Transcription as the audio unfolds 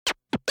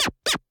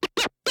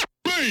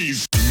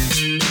noise!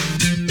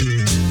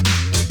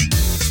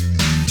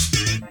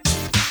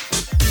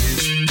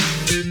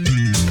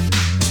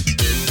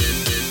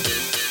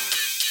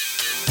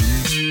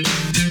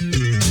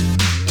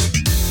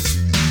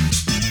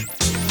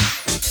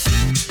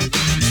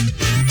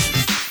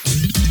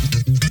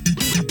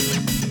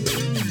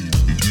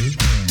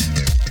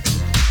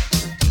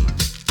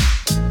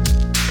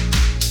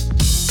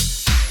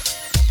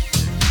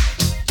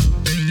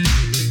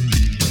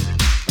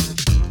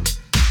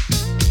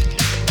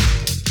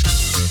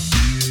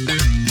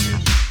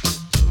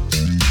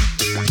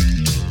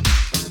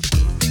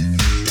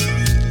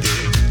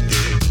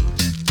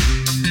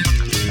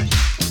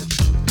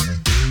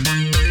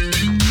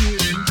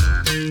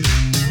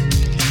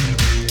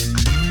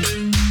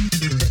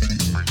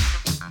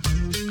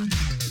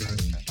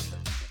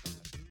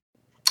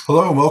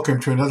 Hello and welcome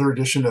to another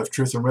edition of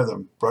Truth and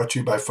Rhythm, brought to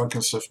you by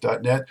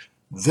FunkinStuff.net.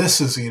 This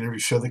is the interview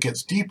show that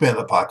gets deep in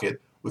the pocket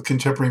with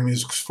contemporary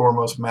music's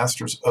foremost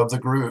masters of the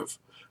groove.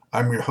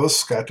 I'm your host,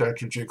 Scott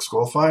Dr. Jake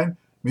Skolfine,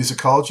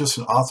 musicologist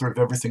and author of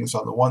Everything's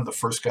on the One, the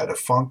First Guide to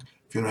Funk.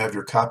 If you don't have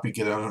your copy,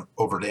 get on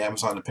over to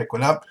Amazon and pick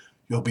one up.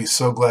 You'll be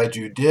so glad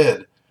you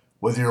did.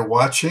 Whether you're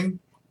watching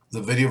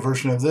the video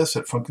version of this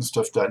at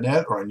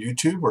FunkinStuff.net or on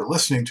YouTube, or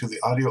listening to the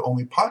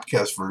audio-only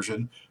podcast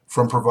version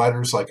from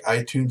providers like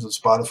iTunes and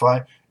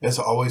Spotify, as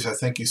always, I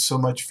thank you so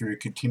much for your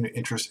continued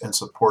interest and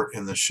support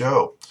in the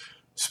show.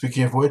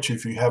 Speaking of which,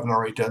 if you haven't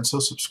already done so,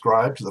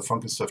 subscribe to the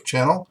Funkin' Stuff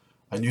channel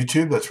on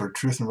YouTube. That's where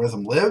Truth and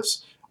Rhythm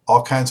lives.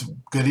 All kinds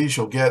of goodies.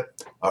 You'll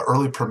get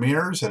early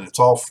premieres, and it's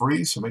all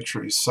free, so make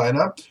sure you sign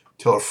up.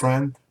 Tell a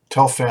friend,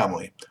 tell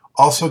family.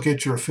 Also,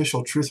 get your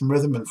official Truth and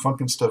Rhythm and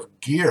Funkin' Stuff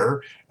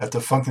gear at the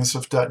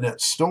FunkinStuff.net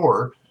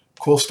store.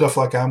 Cool stuff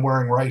like I'm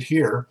wearing right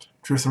here.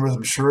 Truth and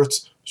Rhythm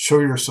shirts.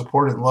 Show your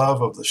support and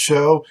love of the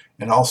show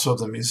and also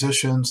the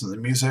musicians and the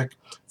music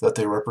that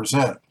they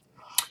represent.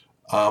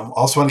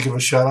 Also want to give a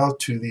shout out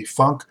to the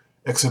Funk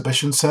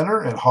Exhibition Center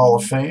and Hall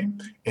of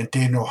Fame in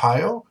Dayton,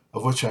 Ohio,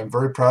 of which I'm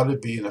very proud to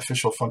be an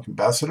official funk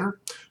ambassador.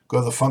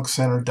 Go to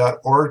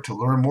thefunkcenter.org to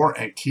learn more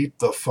and keep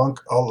the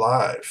funk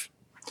alive.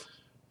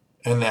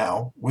 And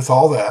now, with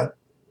all that,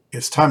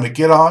 it's time to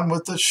get on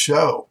with the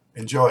show.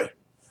 Enjoy.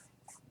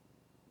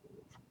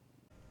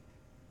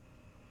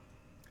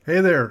 Hey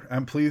there,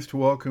 I'm pleased to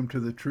welcome to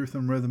the Truth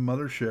and Rhythm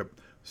Mothership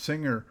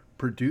singer,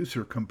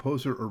 producer,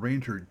 composer,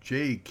 arranger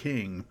Jay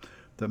King,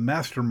 the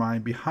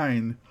mastermind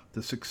behind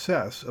the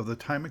success of the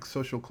Timex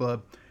Social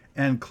Club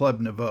and Club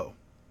Nouveau.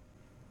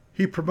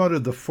 He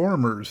promoted the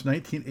former's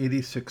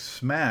 1986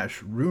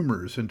 smash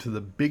Rumors into the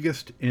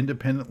biggest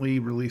independently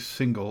released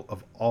single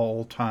of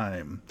all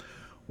time,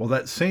 while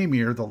that same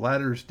year the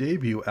latter's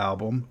debut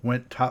album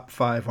went top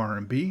 5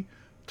 R&B,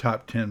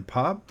 top 10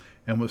 pop,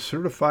 and was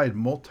certified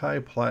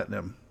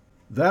multi-platinum.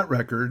 That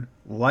record,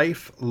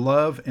 Life,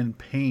 Love, and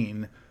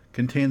Pain,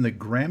 contained the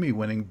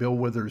Grammy-winning Bill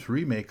Withers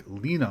remake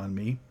Lean on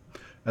Me,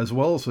 as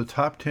well as the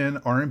top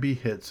 10 R&B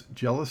hits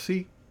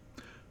Jealousy,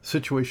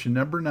 Situation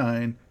Number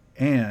 9,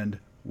 and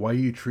Why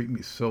You Treat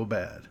Me So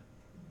Bad.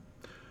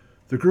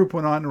 The group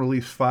went on to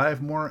release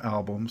 5 more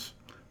albums,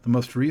 the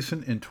most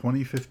recent in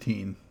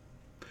 2015.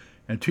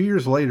 And 2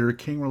 years later,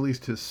 King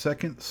released his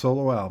second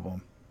solo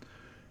album.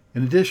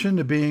 In addition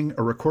to being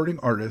a recording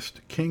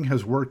artist, King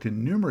has worked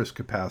in numerous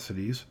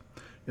capacities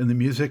in the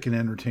music and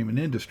entertainment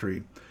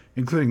industry,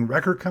 including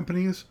record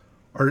companies,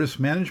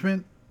 artist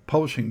management,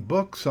 publishing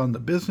books on the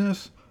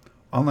business,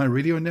 online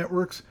radio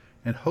networks,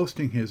 and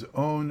hosting his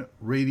own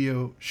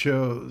radio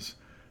shows.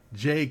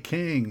 Jay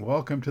King,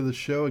 welcome to the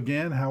show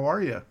again. How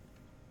are you?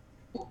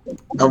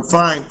 I'm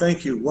fine,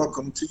 thank you.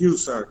 Welcome to you,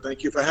 sir.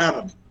 Thank you for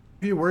having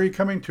me. Where are you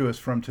coming to us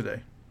from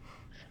today?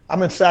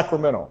 I'm in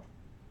Sacramento,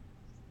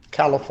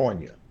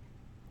 California.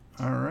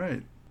 All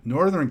right.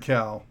 Northern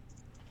Cal.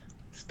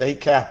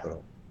 State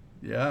capital.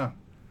 Yeah.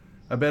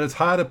 I bet it's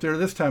hot up there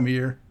this time of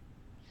year.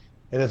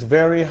 It is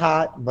very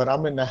hot, but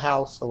I'm in the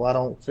house, so I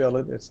don't feel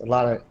it.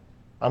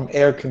 I'm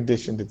air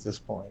conditioned at this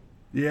point.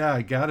 Yeah,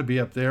 I got to be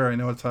up there. I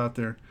know it's hot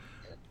there.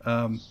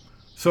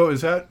 So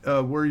is that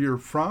where you're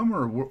from,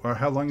 or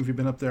how long have you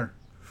been up there?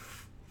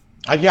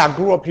 Yeah, I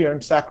grew up here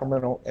in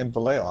Sacramento and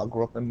Vallejo. I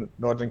grew up in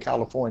Northern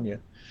California,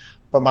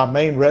 but my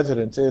main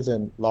residence is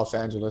in Los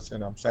Angeles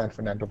and San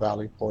Fernando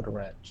Valley, Porter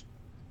Ranch.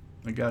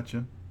 I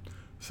gotcha.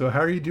 So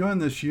how are you doing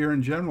this year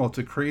in general? It's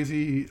a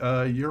crazy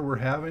year we're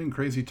having,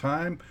 crazy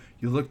time.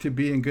 You look to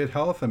be in good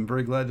health. I'm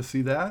very glad to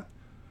see that.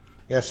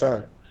 Yes,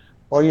 sir.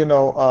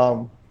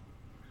 Well,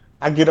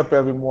 I get up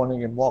every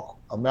morning and walk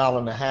 1.5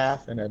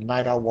 miles, and at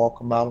night I walk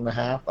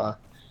 1.5 miles.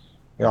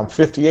 I'm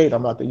 58.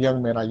 I'm not the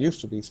young man I used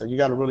to be. So you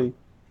got to really,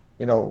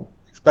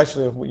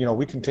 especially if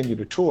we continue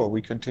to tour, we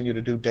continue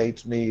to do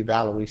dates. Me,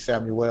 Valerie,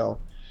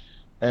 Samuel,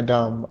 and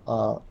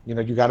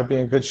you got to be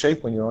in good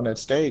shape when you're on that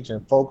stage.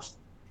 And folks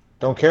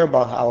don't care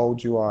about how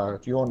old you are.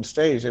 If you're on the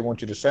stage, they want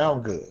you to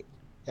sound good,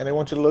 and they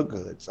want you to look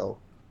good. So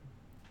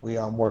we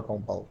work on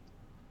both.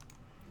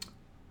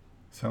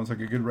 Sounds like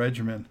a good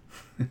regimen.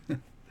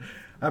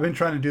 I've been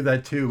trying to do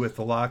that too with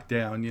the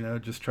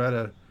lockdown, just try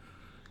to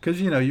because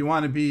you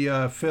want to be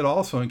fit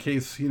also in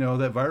case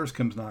that virus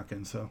comes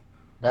knocking. So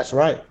That's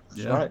right.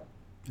 That's yeah, right.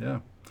 yeah.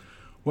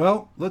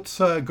 Well, let's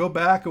go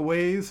back a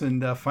ways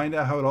and find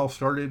out how it all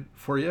started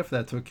for you, if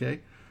that's okay.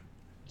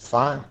 It's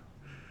fine.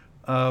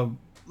 Uh,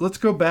 let's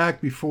go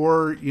back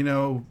before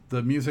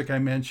the music I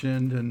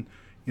mentioned, and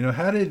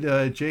how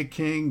did Jay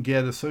King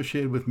get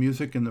associated with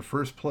music in the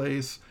first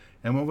place,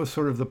 and what was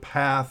sort of the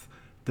path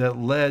that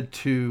led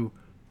to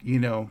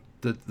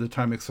the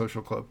Timex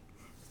Social Club?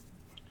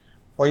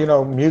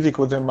 Well, music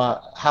was in my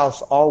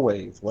house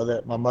always, whether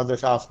at my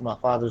mother's house or my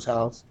father's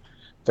house.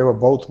 They were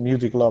both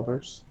music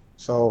lovers.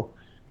 So,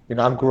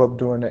 I grew up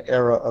during the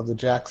era of the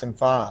Jackson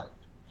Five.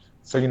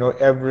 So,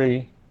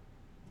 every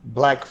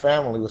black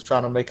family was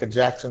trying to make a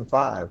Jackson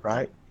Five,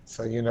 right?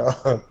 So,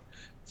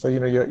 so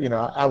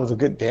I was a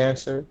good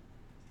dancer.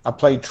 I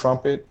played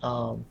trumpet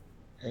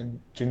in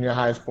junior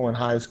high school and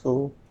high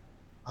school.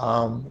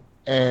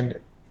 And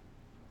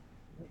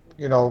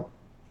you know,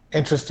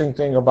 interesting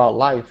thing about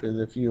life is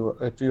if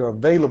you're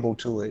available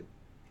to it,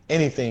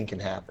 anything can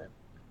happen.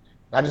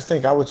 I just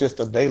think I was just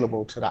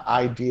available to the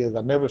ideas.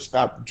 I never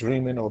stopped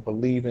dreaming or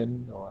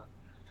believing or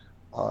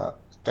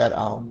that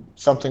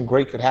something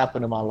great could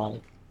happen in my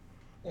life.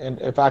 And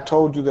if I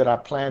told you that I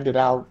planned it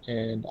out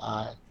and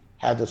I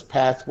had this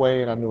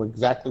pathway and I knew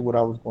exactly what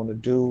I was going to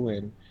do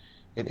and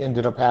it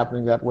ended up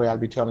happening that way,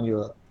 I'd be telling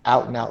you an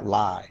out and out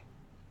lie.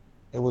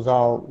 It was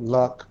all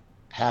luck,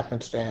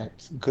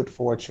 happenstance, good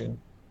fortune,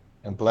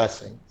 and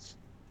blessings.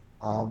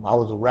 I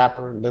was a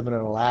rapper living in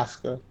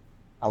Alaska.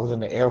 I was in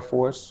the Air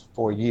Force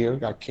for a year,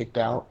 got kicked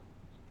out,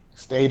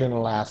 stayed in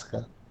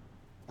Alaska,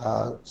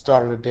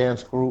 started a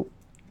dance group.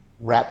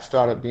 Rap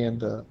started being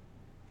the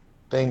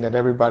thing that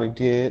everybody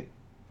did.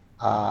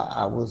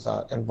 I was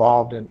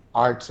involved in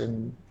arts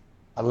in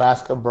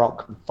Alaska,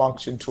 brought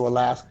Function to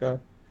Alaska,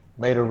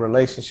 made a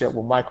relationship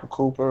with Michael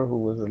Cooper, who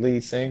was the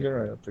lead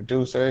singer and a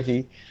producer.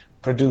 He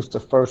produced the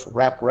first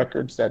rap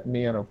records that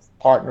me and a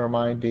partner of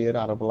mine did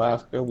out of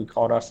Alaska. We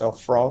called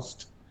ourselves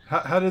Frost.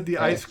 How did the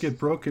And ice get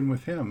broken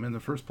with him in the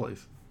first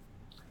place?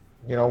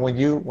 when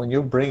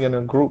you bring in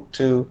a group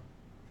to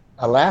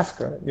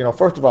Alaska,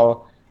 first of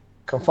all,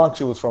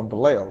 Confunction was from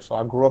Vallejo, so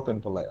I grew up in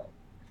Vallejo.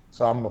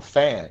 So I'm a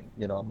fan,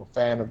 I'm a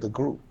fan of the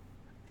group.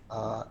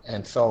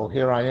 And so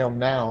here I am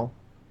now,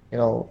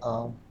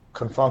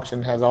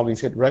 Confunction has all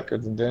these hit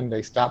records and then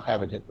they stop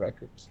having hit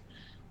records.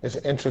 It's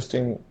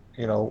interesting,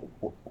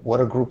 what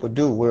a group would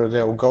do, where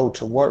they'll go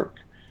to work.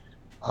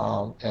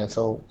 And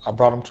so I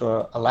brought them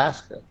to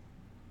Alaska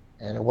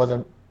and it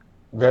wasn't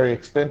very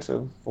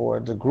expensive for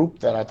the group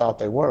that I thought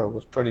they were. It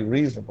was pretty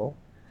reasonable.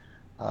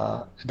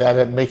 That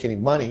didn't make any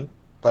money,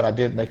 but I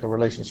did make a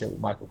relationship with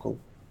Michael Cooper.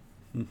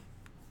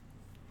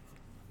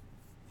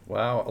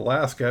 Wow,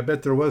 Alaska. I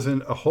bet there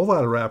wasn't a whole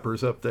lot of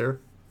rappers up there.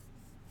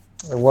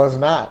 It was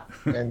not,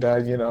 and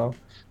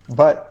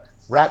but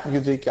rap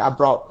music. I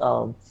brought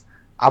Run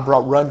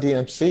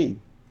DMC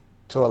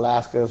to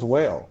Alaska as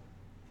well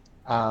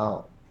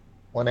uh,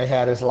 when they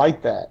had us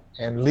like that,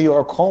 and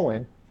Leor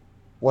Cohen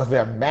was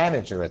their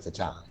manager at the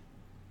time.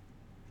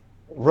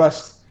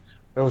 Rush,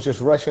 it was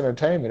just Rush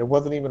Entertainment. It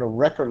wasn't even a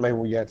record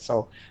label yet.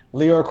 So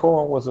Leor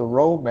Cohen was a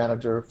road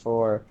manager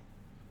for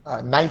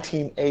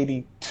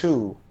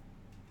 1982.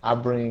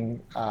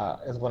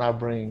 Is when I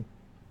bring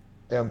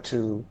them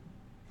to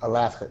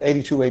Alaska.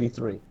 82,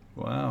 83.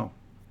 Wow.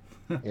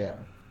 Yeah.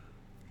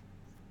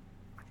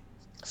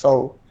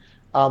 So,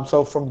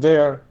 so from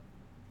there,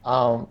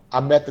 I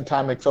met the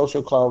Timex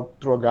Social Club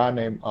through a guy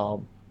named uh,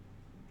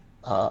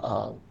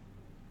 uh,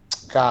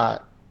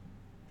 God.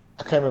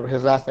 I can't remember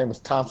his last name is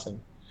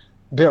Thompson.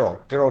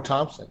 Daryl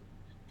Thompson.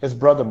 His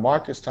brother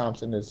Marcus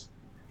Thompson is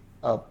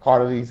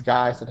part of these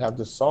guys that have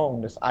this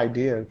song, this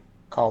idea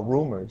called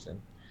Rumors,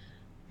 and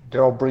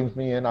Daryl brings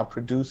me in. I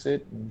produce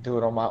it and do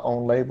it on my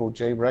own label,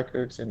 J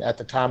Records. And at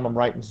the time, I'm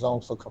writing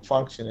songs for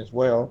Confunction as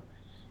well.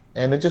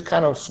 And it just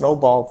kind of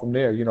snowballed from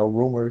there.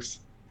 Rumors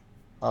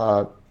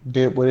uh,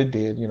 did what it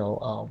did.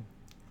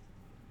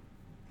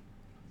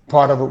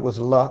 Part of it was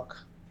luck.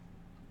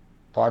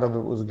 Part of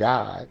it was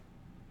God.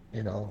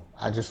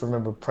 I just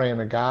remember praying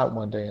to God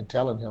one day and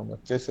telling him,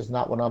 if this is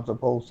not what I'm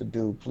supposed to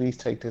do, please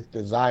take this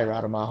desire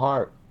out of my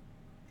heart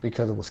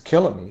because it was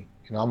killing me.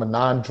 I'm a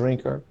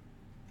non-drinker,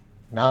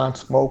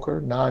 non-smoker,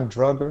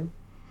 non-drugger,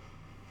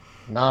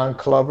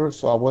 non-clubber,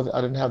 so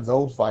I didn't have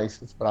those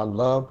vices, but I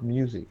loved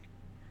music.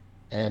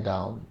 And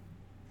I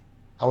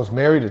was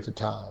married at the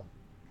time,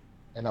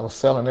 and I was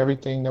selling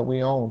everything that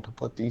we owned to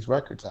put these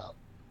records out.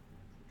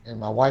 And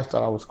my wife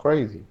thought I was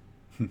crazy,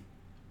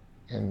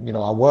 and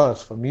I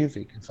was for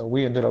music. And so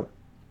we ended up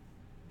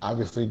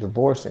obviously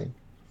divorcing,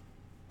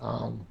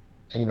 um,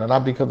 and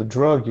not because of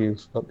drug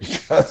use, but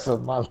because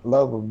of my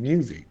love of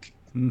music.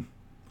 Hmm.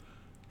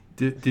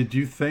 Did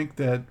you think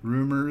that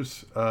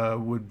Rumors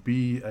would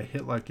be a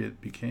hit like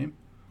it became?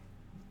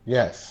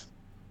 Yes,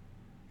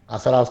 I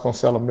said I was going to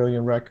sell 1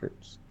 million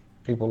records.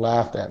 People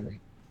laughed at me.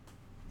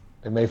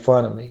 They made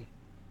fun of me.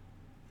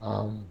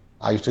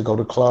 I used to go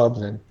to clubs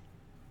and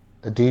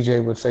the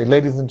DJ would say,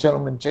 "Ladies and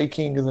gentlemen, Jay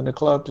King is in the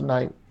club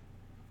tonight."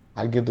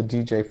 I'd give the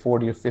DJ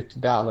 $40 or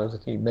 $50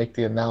 and he'd make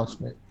the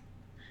announcement.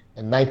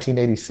 In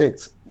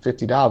 1986,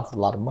 $50 is a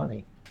lot of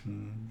money,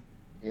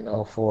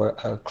 Mm. for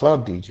a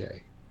club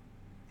DJ.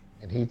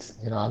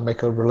 And I'd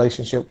make a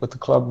relationship with the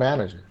club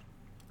manager.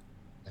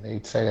 And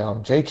he'd say,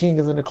 Jay King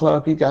is in the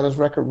club. He got his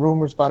record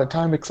Rumors by the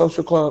Timex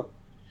Social Club.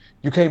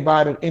 You can't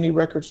buy it at any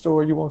record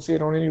store. You won't see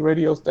it on any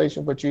radio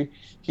station, but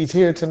he's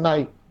here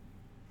tonight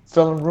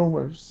selling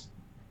Rumors.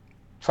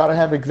 Try to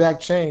have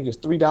exact change. It's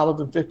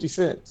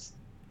 $3.50.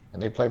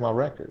 And they play my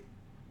record,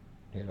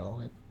 you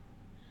know.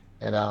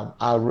 And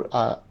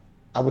I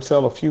would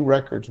sell a few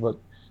records, but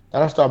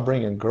then I started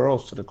bringing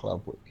girls to the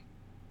club with me.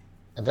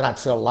 And then I'd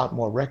sell a lot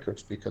more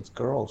records because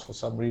girls, for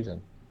some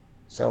reason,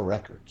 sell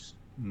records.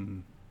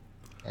 Mm.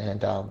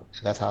 And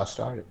that's how I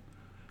started.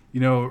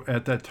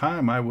 At that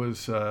time, I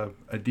was a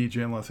DJ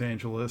in Los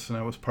Angeles, and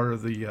I was part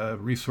of the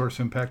Resource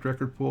Impact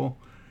record pool.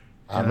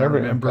 I And I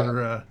remember Impact.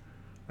 remember,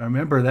 I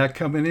remember that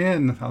coming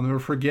in. I'll never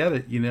forget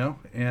it.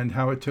 And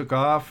how it took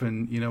off,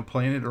 and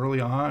playing it early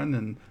on,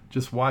 and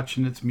just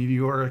watching its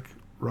meteoric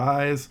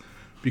rise,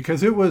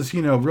 because it was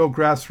real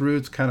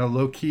grassroots, kind of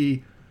low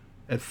key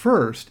at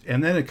first,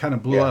 and then it kind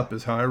of blew Yeah. up,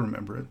 is how I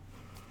remember it.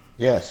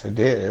 Yes, it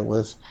did. It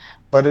was,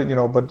 but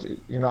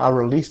I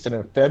released it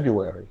in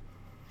February.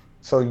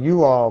 So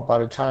you all, by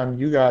the time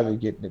you guys are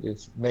getting it,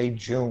 it's May,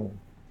 June,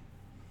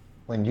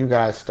 when you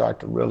guys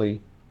start to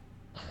really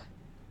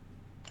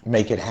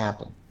make it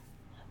happen.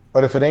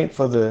 But if it ain't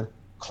for the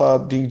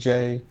club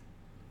DJ,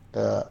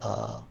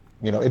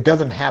 it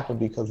doesn't happen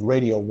because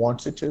radio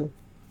wants it to.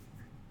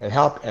 It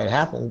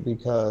happens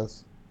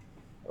because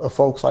of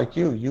folks like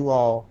you. You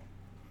all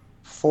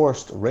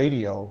forced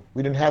radio.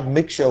 We didn't have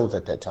mix shows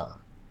at that time.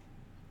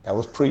 That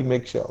was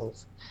pre-mix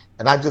shows.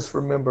 And I just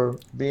remember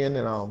being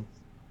in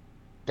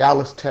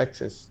Dallas,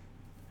 Texas,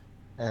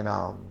 and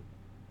I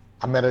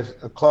met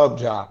a club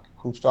jock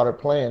who started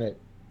playing it,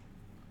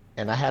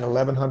 and I had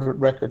 1,100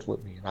 records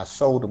with me, and I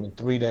sold them in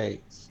 3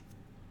 days.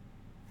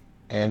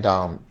 And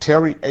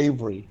Terry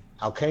Avery,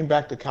 I came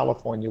back to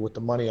California with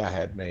the money I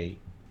had made,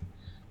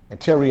 and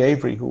Terry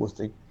Avery, who was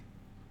the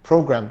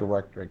program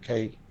director at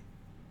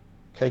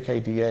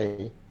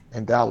KKDA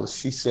in Dallas,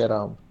 she said,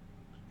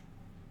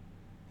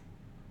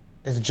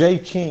 "Is Jay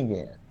King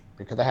in?"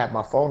 Because I had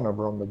my phone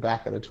number on the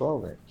back of the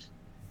 12-inch.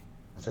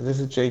 I said, "This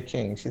is Jay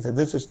King." She said,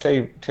 "This is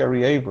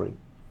Terry Avery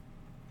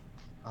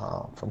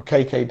from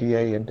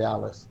KKDA in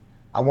Dallas.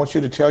 I want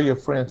you to tell your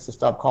friends to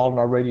stop calling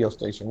our radio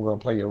station. We're going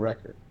to play your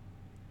record."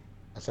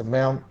 I said,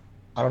 "Ma'am,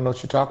 I don't know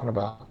what you're talking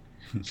about."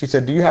 She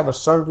said, "Do you have a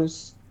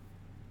service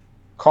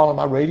calling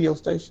my radio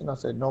station?" I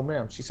said, "No,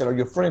 ma'am." She said, "Are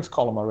your friends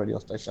calling my radio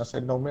station?" I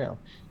said, "No, ma'am."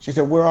 She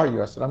said, "Where are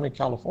you?" I said, "I'm in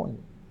California."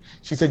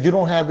 She said, "You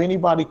don't have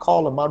anybody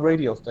calling my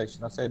radio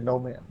station?" I said, "No,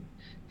 ma'am."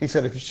 She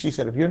said,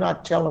 "If you're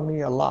not telling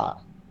me a lie,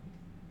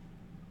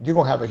 you're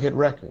going to have a hit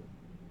record.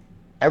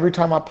 Every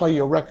time I play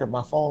your record,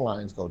 my phone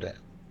lines go down."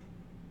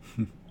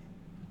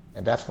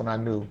 And that's when I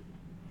knew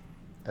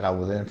that I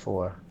was in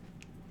for a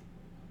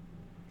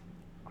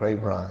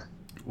great run.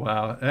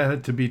 Wow, that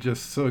had to be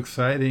just so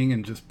exciting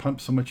and just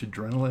pump so much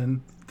adrenaline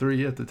through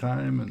you at the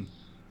time. And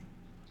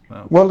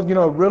wow. Well,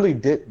 it really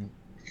didn't.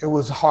 It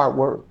was hard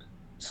work.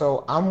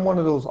 So I'm one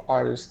of those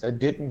artists that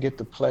didn't get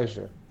the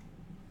pleasure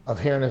of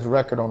hearing his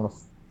record on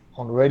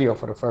the radio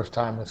for the first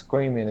time and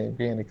screaming and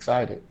being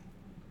excited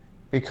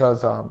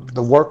because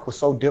the work was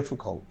so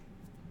difficult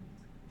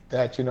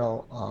that and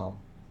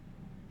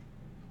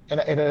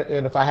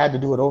if I had to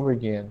do it over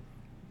again,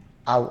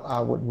 I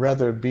would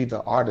rather be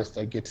the artist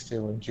that gets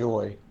to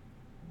enjoy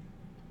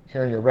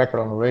hearing your record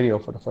on the radio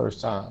for the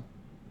first time,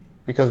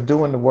 because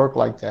doing the work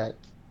like that,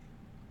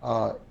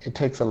 it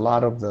takes a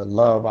lot of the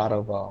love out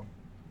of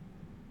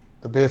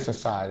the business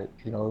side.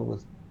 It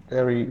was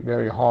very,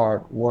 very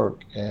hard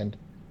work and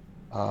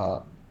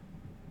uh,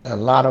 a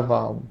lot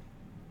of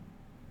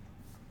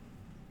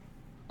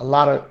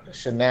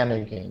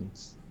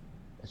shenanigans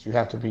that you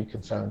have to be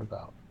concerned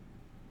about.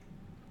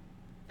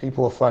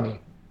 People are funny.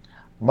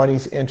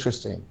 Money's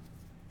interesting,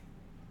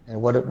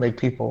 and what it make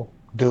people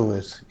do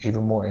is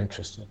even more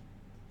interesting.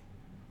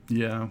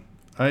 Yeah.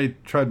 I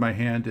tried my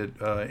hand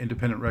at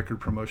independent record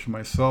promotion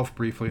myself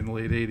briefly in the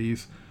late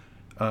 80s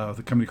with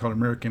a company called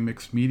American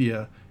Mixed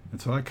Media.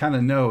 And so I kind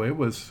of know it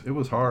was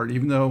hard,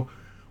 even though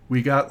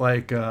we got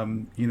like,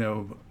 the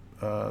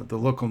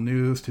local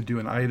news to do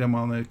an item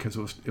on it because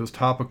it was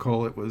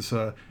topical. It was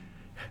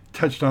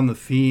touched on the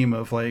theme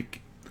of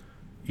like,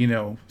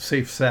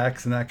 safe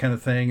sex and that kind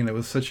of thing. And it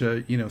was such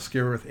a,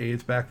 scare with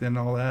AIDS back then and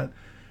all that.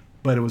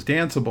 But it was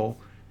danceable.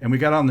 And we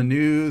got on the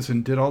news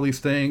and did all these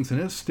things.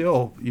 And it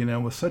still,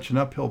 was such an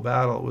uphill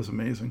battle. It was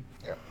amazing.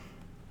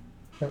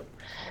 Yeah.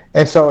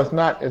 And so it's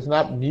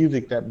not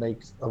music that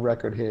makes a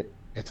record hit.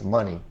 It's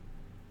money.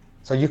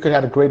 So you could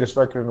have the greatest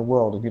record in the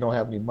world if you don't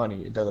have any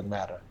money. It doesn't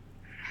matter.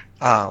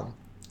 Um,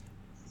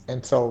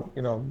 and so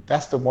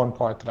that's the one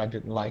part that I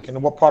didn't like,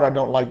 and what part I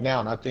don't like now.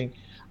 And I think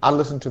I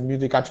listen to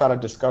music. I try to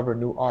discover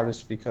new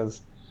artists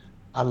because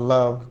I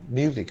love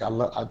music.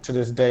 To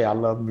this day I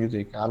love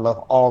music. I love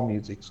all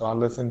music. So I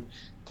listen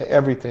to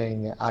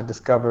everything. I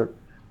discovered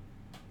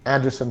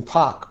Anderson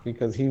Paak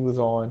because he was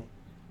on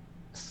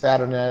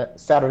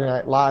Saturday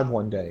Night Live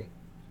one day,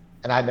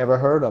 and I never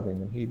heard of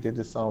him. And he did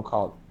this song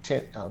called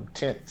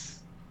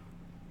Tense,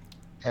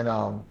 and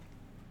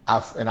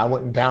I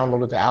went and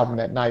downloaded the album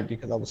that night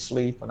because I was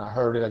asleep and I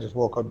heard it. I just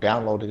woke up,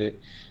 downloaded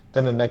it.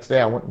 Then the next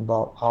day I went and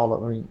bought all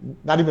of. I mean,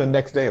 not even the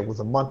next day. It was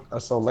a month or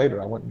so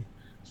later. I went and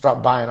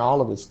started buying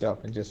all of his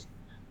stuff and just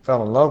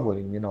fell in love with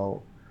him.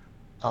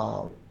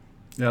 Um,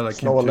 Yeah, I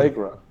like him Snow too.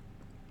 Allegra.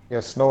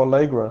 Yeah, Snow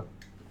Allegra.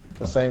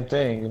 The same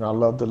thing. I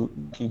love the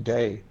Lucky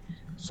Day.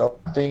 So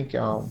I think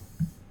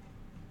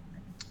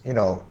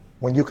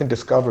when you can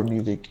discover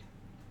music,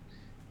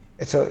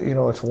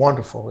 it's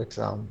wonderful.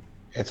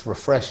 It's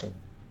refreshing.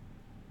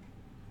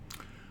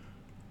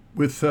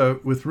 With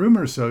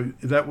Rumors, though,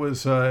 that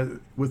was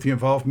with the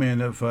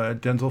involvement of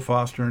Denzel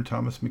Foster and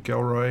Thomas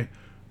McElroy,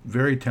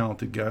 very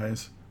talented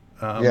guys.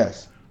 Um,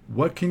 Yes.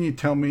 what can you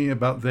tell me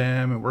about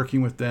them and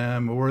working with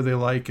them? What were they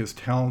like as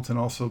talents and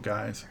also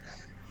guys?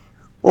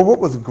 Well, what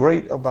was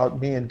great about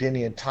me and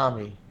Denny and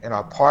Tommy and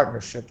our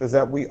partnership is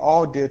that we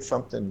all did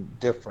something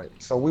different.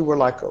 So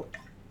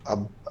a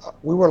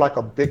we were like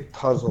a big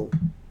puzzle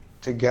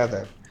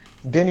together.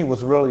 Denny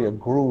was really a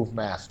groove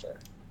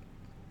master.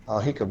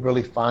 He could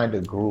really find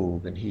a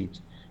groove, and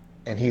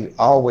he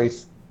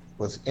always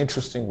was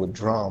interesting with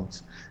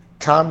drums.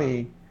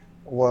 Tommy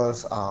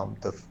was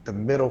the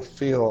middle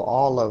feel,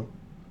 all of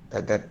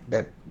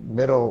that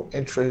middle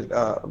interest,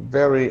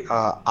 very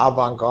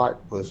avant-garde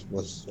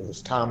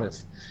was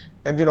Thomas,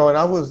 and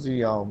I was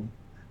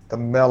the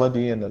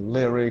melody and the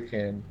lyric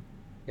and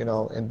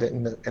and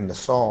the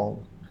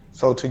song.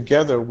 So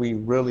together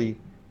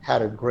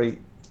had a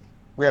great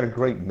we had a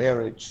great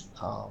marriage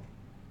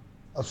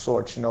of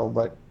sorts,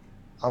 but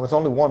I was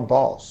only one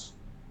boss,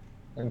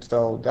 and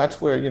so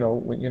that's where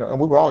and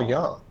we were all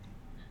young,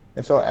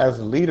 and so as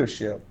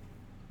leadership,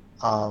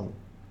 um,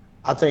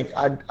 I think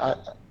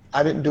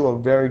I didn't do a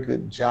very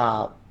good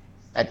job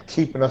at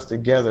keeping us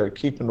together,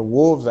 keeping the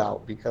wolves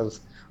out,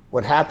 because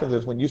what happens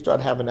is when you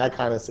start having that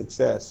kind of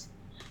success,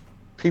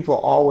 people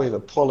always are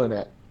pulling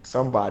at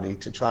somebody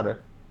to try to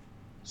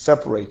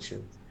separate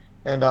you,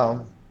 and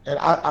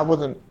I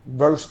wasn't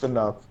versed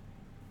enough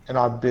in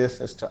our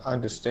business to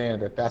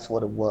understand that that's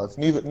what it was.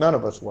 None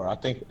of us were. I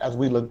think as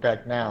we look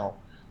back now,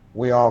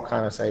 we all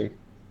kind of say,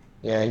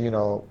 yeah,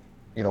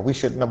 we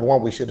should, number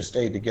one, we should have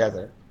stayed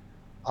together.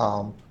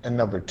 And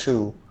number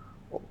two,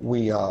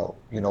 we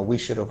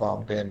should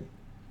have been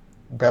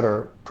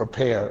better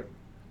prepared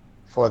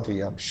for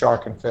the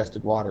shark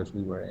infested waters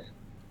we were in.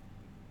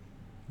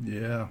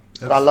 Yeah,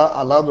 But that's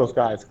I love those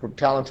guys,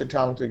 talented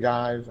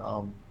guys.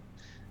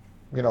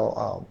 You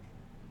know,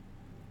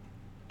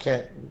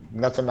 can't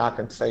nothing I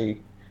can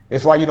say.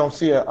 It's why you don't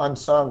see it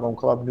unsung on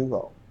Club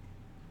Nouveau.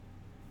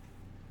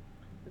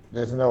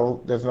 There's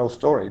no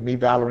story. Me,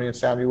 Valerie, and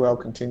Samuel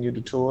continue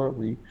to tour.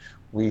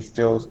 We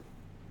still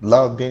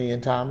love Benny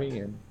and Tommy,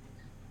 and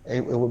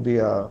it would be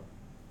a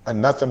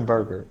nothing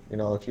burger.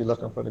 If you're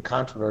looking for the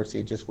controversy,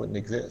 it just wouldn't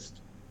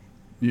exist.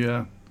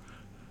 yeah.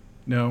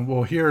 No,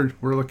 well, here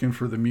we're looking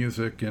for the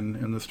music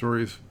and the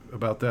stories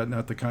about that,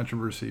 not the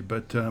controversy.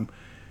 But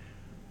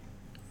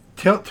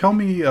tell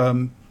me,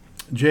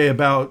 Jay,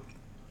 about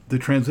the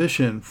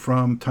transition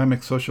from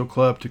Timex Social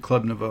Club to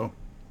Club Nouveau.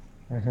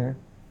 hmm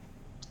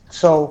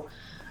So,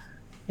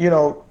 you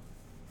know,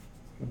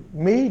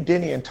 me,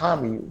 Denny, and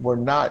Tommy were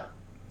not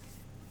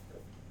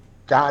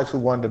guys who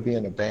wanted to be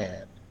in a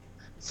band.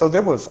 So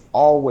there was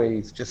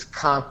always just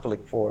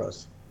conflict for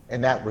us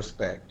in that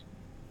respect.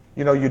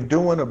 You're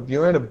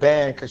in a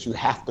band because you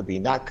have to be,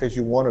 not because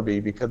you want to be,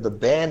 because the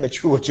band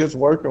that you were just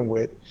working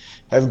with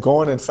has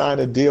gone and signed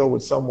a deal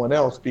with someone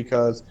else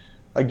because,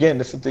 again,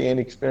 this is the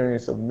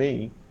inexperience of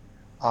me,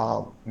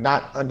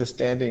 not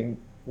understanding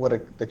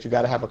that you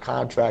got to have a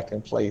contract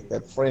in place,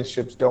 that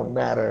friendships don't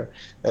matter,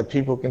 that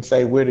people can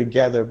say we're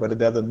together, but it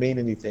doesn't mean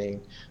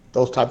anything.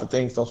 Those type of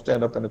things don't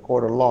stand up in the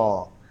court of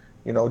law.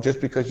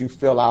 Just because you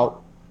fill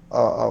out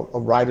a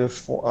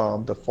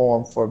the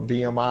form for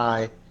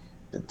BMI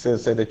to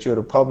say that you're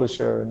the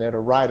publisher and they're the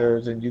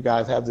writers and you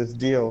guys have this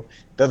deal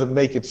doesn't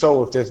make it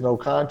so if there's no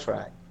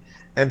contract.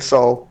 And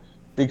so,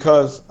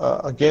 because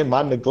again,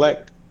 my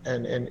neglect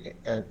and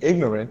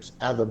ignorance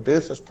as a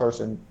business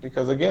person,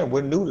 because again,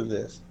 we're new to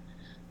this,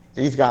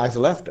 these guys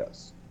left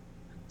us.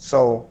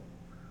 So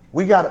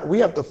we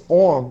have to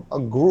form a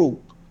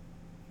group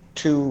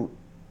to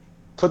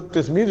put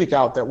this music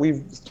out that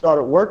we've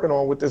started working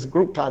on with this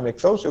group Timex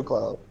Social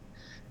Club.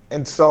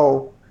 And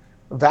so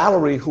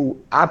Valerie,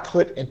 who I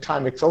put in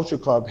Timex Social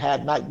Club,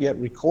 had not yet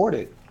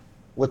recorded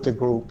with the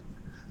group,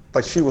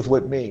 but she was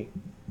with me.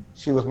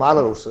 She was my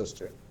little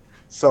sister.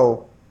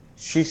 So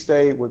she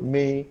stayed with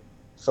me.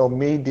 So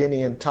me,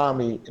 Denny, and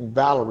Tommy and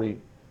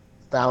Valerie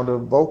found a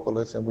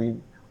vocalist, and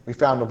we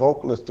found a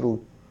vocalist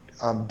through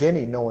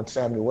Denny knowing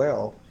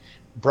Samuel,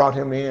 brought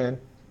him in.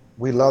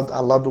 I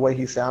loved the way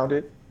he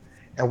sounded,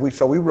 and we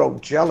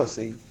wrote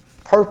Jealousy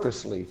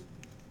purposely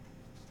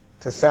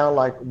to sound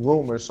like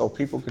Rumors, so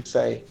people could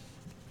say,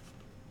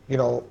 you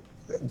know,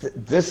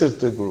 this is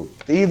the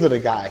group. These are the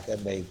guys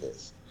that made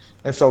this.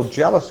 And so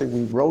Jealousy,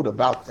 we wrote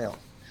about them.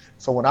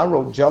 So when I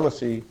wrote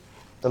Jealousy,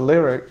 the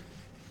lyric,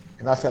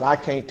 and I said, I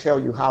can't tell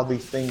you how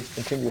these things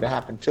continue to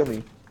happen to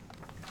me,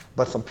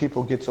 but some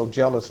people get so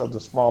jealous of the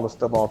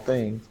smallest of all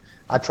things.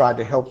 I tried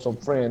to help some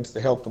friends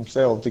to help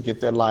themselves to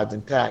get their lives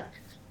intact.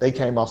 They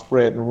came out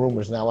spreading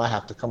rumors. Now I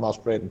have to come out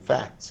spreading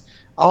facts.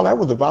 All that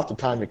was about the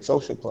Timex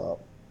Social Club.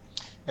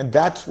 And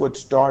that's what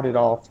started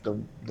off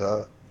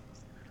the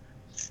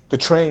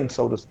train,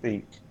 so to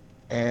speak.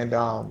 And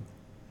um,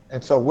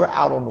 and so we're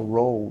out on the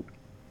road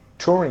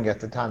touring at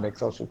the Timex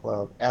Social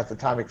Club, as the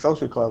Timex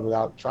Social Club,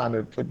 without trying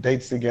to put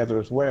dates together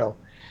as well,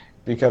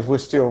 because we're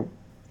still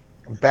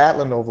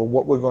battling over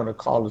what we're going to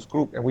call this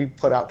group. And we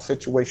put out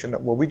Situation,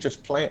 well,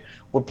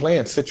 we're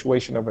playing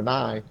Situation Number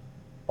Nine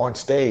on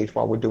stage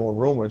while we're doing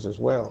Rumors as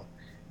well.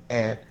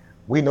 And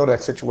we know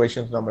that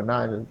Situation Number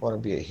Nine is going to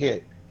be a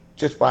hit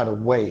just by the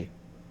way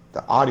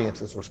the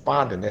audience is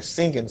responding. They're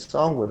singing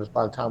song with us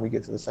by the time we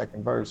get to the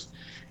second verse.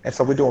 And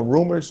so we're doing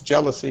Rumors,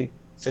 Jealousy,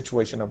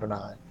 Situation Number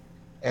Nine.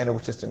 And it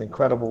was just an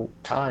incredible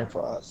time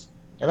for us.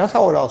 And that's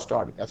how it all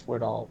started. That's where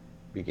it all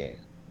began.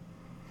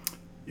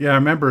 Yeah, I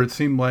remember it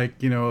seemed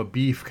like, a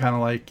beef, kind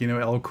of like,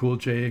 L Cool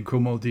J and Cool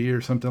Mo D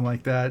or something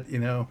like that.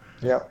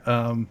 Yeah.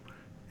 Um,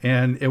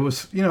 and it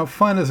was,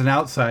 fun as an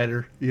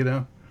outsider.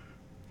 And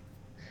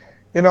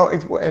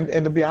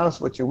to be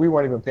honest with you, we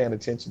weren't even paying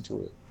attention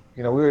to it.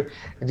 We were,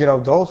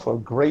 those were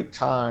great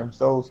times.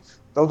 Those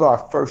are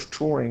our first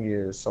touring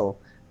years, so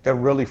they're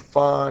really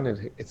fun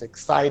and it's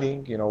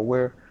exciting.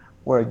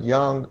 We're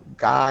young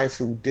guys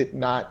who did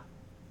not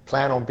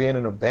plan on being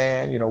in a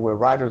band. We're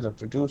writers and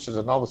producers,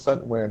 and all of a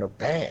sudden we're in a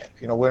band.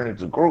 We're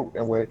in a group,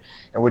 and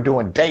we're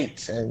doing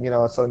dates, and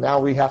so now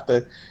we have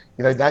to,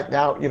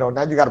 now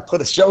you got to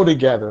put a show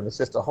together, and it's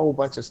just a whole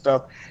bunch of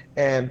stuff,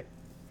 and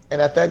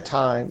and at that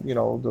time,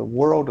 the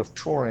world of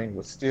touring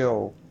was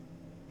still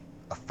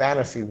a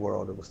fantasy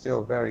world. It was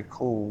still very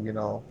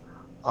cool.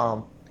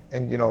 Um,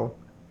 and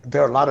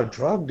there are a lot of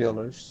drug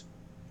dealers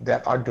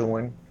that are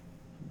doing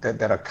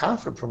that are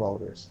concert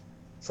promoters.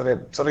 So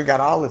they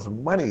got all this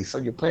money. So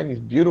you're playing these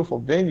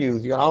beautiful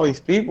venues. You got all these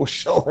people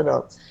showing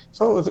up.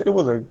 So it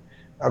was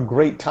a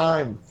great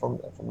time from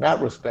that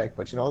respect.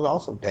 But it was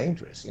also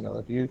dangerous.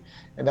 If you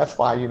and that's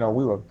why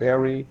we were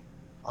very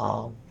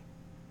um,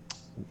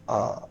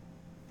 uh,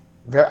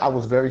 I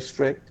was very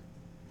strict.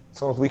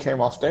 So as we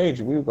came off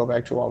stage, we would go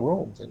back to our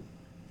rooms and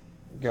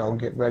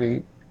get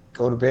ready,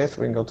 go to bed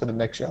so we can go to the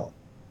next show.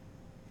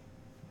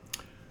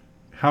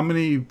 How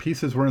many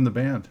pieces were in the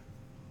band?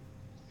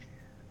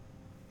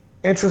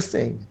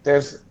 Interesting.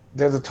 There's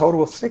a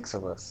total of six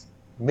of us.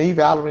 Me,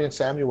 Valerie, and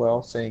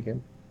Samuel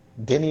singing,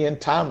 Denny and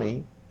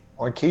Tommy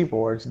on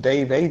keyboards,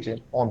 Dave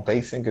Agent on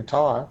bass and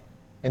guitar,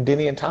 and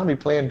Denny and Tommy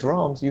playing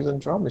drums using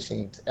drum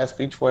machines,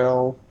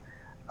 SP12,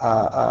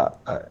 uh,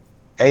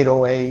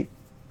 808,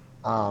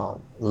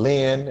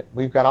 Lynn.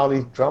 We've got all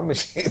these drum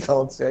machines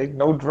on stage,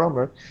 no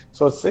drummer.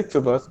 So it's six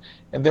of us.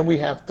 And then we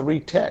have three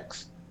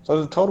techs. So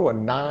there's a total of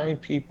nine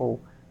people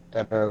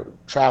that are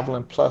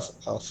traveling plus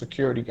a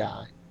security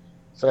guy.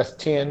 So that's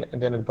 10,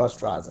 and then a bus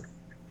driver.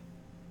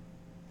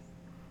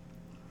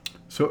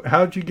 So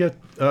how did you get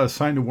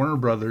signed to Warner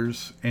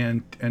Brothers,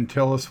 and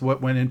tell us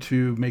what went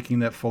into making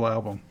that full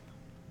album?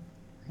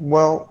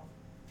 Well,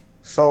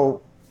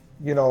 so,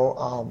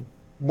 I'm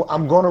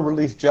going to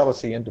release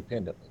Jealousy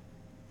independently.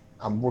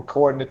 I'm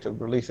recording it to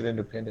release it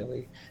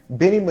independently.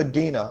 Benny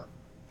Medina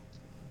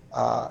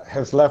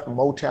has left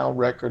Motown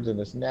Records and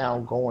is now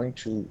going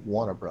to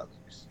Warner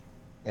Brothers.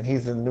 And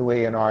he's the new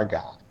A&R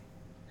guy.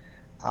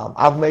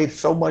 I've made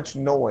so much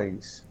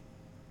noise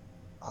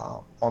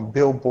on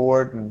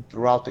Billboard and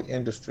throughout the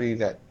industry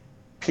that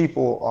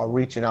people are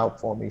reaching out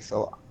for me.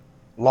 So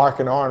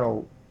Larkin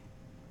Arnold's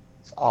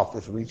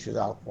office reaches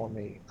out for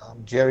me.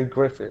 Jerry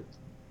Griffith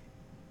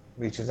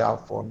reaches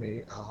out for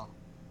me.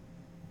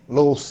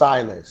 Lil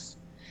Silas.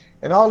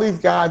 And all these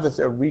guys that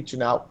they're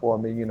reaching out for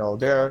me,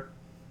 they're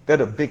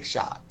the big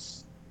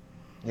shots,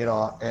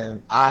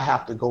 and I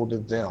have to go to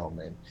them.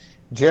 And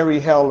Jerry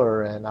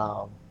Heller and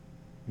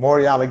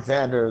Maury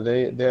Alexander,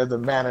 they're the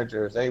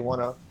managers. They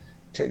want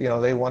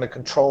to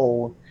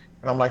control.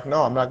 And I'm like,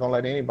 no, I'm not going to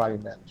let anybody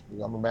manage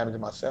me. I'm going to manage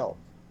myself.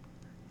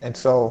 And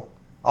so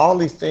all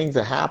these things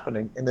are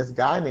happening. And this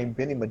guy named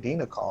Benny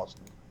Medina calls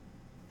me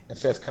and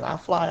says, can I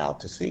fly out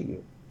to see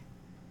you?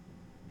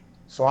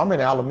 So I'm in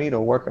Alameda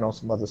working on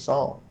some other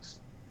songs.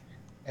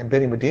 And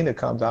Benny Medina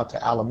comes out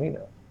to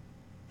Alameda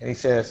and he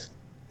says,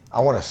 I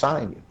want to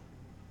sign you.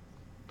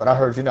 But I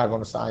heard you're not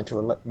going to sign to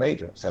a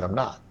major. I said, I'm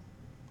not.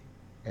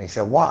 And he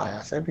said, why?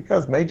 I said,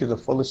 because majors are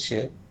full of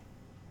shit.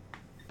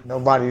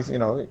 Nobody's,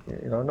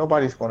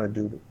 nobody's going to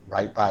do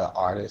right by the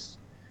artist.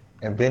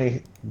 And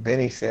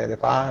Benny said,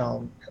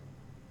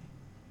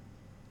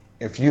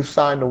 if you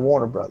sign to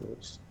Warner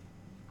Brothers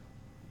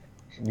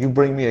and you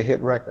bring me a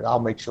hit record, I'll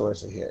make sure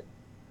it's a hit.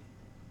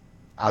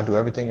 I'll do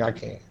everything I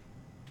can.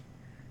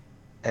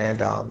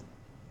 And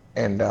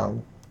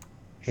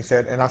he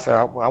said, and I said,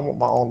 I want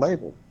my own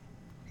label.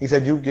 He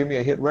said, you give me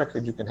a hit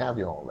record, you can have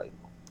your own label.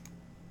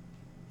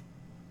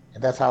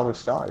 And that's how it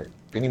started.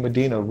 Benny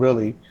Medina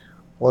really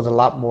was a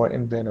lot more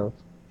inventive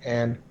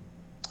and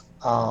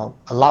a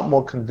lot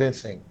more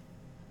convincing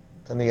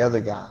than the other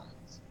guys.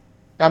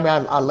 I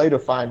mean, I later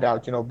find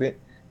out,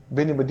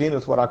 Benny Medina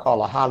is what I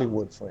call a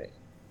Hollywood friend.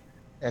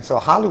 And so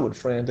Hollywood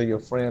friends are your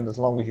friends as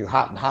long as you're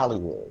hot in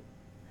Hollywood.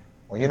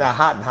 When you're not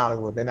hot in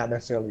Hollywood, they're not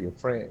necessarily your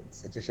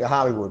friends. It's just your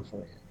Hollywood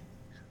friend.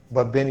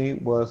 But Benny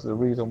was the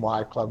reason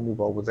why Club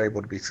Nouveau was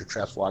able to be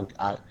successful.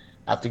 I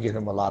have to give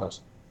him a lot of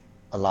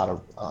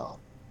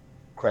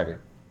credit.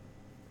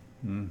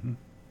 Hmm.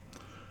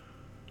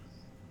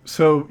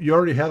 So you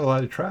already had a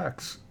lot of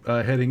tracks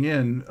heading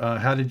in.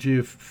 How did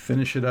you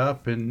finish it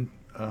up? And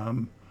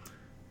um,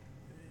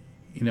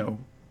 you know,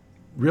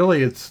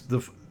 really,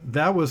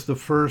 that was the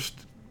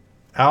first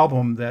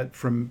album that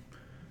from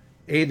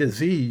A to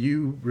Z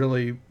you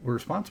really were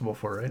responsible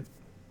for, right?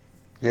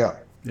 Yeah,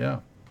 Yeah.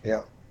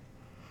 yeah.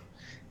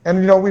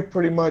 And we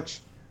pretty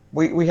much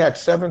we had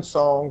 7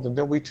 songs, and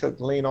then we took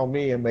Lean on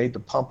Me and made the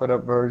Pump It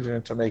Up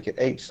version to make it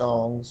 8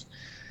 songs.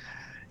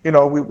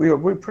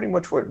 We pretty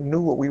much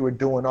knew what we were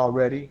doing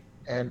already,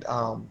 and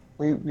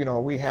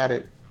we had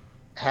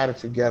it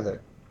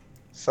together.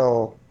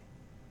 So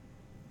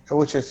it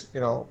was just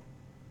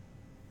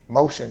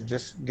motion,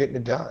 just getting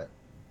it done,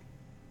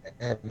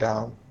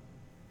 and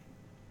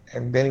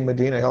and Benny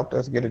Medina helped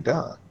us get it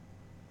done.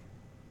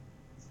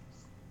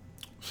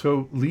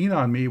 So Lean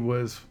on Me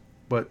was,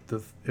 but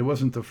it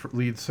wasn't the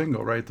lead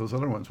single, right? Those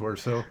other ones were.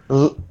 So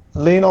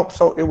Lean on,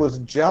 so it was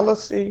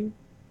Jealousy,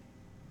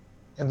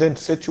 and then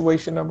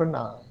Situation Number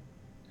 9.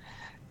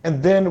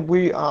 And then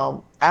we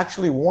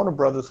actually Warner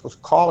Brothers was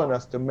calling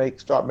us to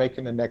start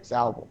making the next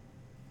album.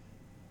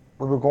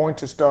 We were going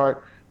to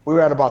start. We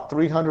were at about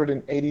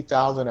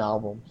 380,000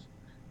 albums,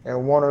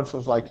 and Warner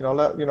was like,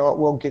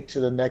 we'll get to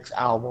the next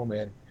album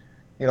and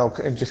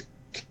and just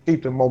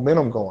keep the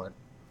momentum going.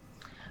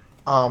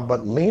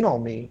 But Lean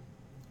on Me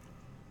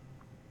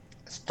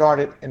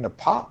started on the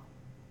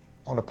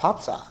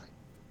pop side.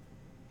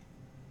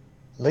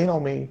 Lean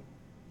on Me,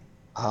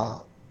 uh,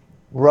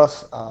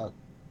 Russ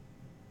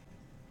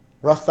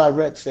Russ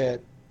Direct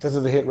said this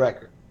is a hit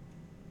record,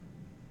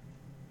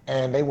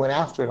 and they went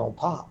after it on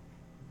pop.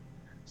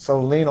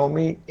 So Lean on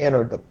Me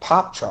entered the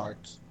pop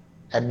charts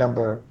at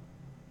number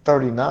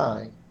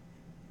 39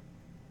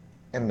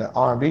 and the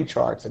R&B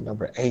charts at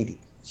number 80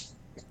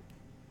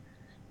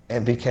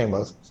 and became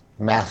a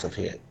massive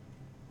hit.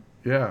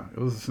 yeah, it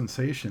was a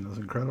sensation. It was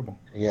incredible.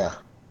 Yeah.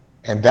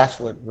 And that's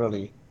what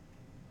really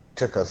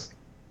took us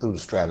through the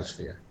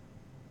stratosphere.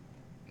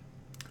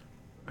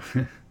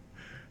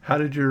 How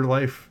did your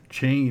life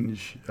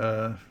change?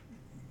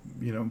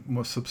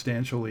 Most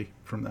substantially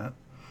from that.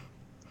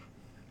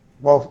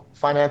 Well,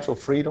 financial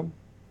freedom,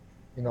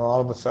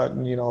 all of a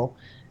sudden,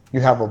 you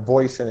have a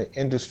voice in an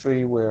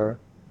industry where,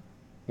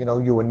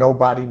 you were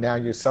nobody, now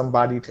you're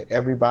somebody to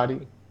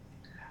everybody.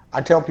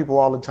 I tell people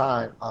all the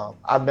time,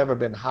 I've never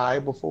been high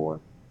before,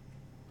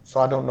 so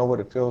I don't know what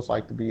it feels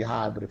like to be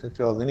high, but if it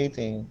feels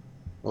anything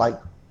like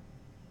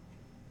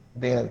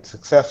being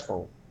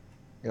successful,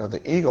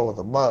 the ego is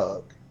a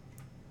mug.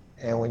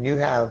 And when you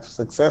have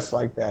success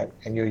like that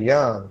and you're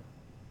young,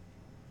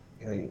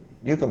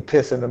 you can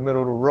piss in the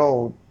middle of the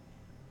road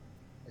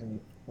and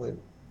with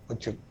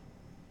your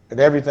with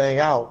everything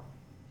out,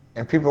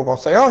 and people are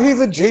gonna say, "Oh, he's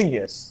a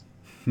genius."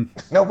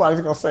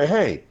 Nobody's gonna say,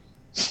 "Hey,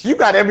 you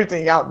got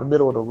everything out in the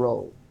middle of the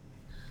road."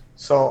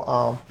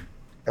 So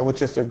it was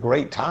just a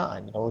great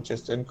time. It was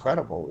just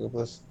incredible. It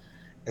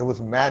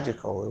was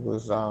magical. It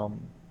was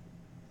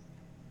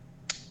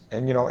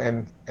and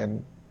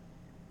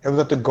it was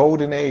at the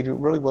golden age. It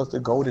really was the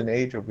golden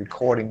age of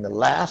recording. The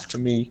last, to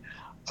me,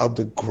 of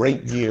the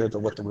great years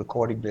of what the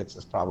recording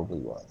business probably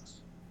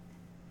was.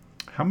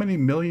 How many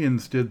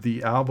millions did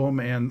the album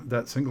and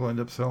that single end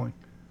up selling?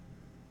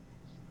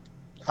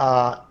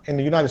 In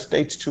the United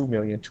States, 2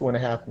 million,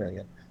 2.5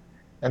 million,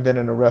 and then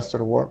in the rest of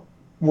the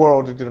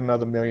world, it did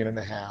another 1.5 million.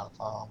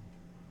 That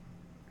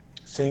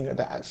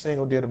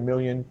single did 1.4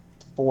 million,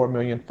 1.5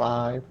 million.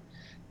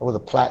 It was a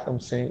platinum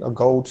single, a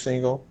gold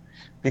single,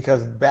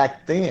 because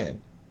back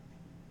then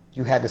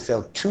you had to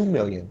sell 2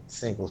 million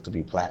singles to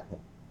be platinum.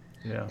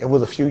 Yeah. It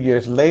was a few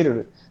years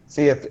later.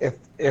 See,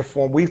 if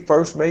when we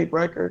first made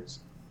records,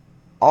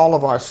 all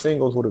of our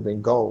singles would have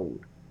been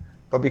gold.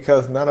 But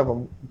because none of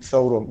them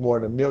sold more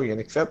than 1 million,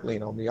 except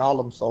Lean on Me, all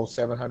of them sold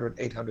 700,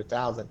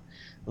 800,000.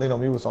 Lean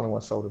on Me was the only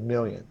one sold 1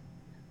 million.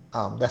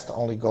 That's the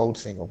only gold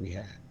single we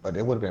had. But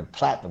it would have been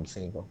platinum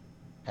single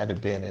had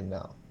it been in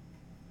the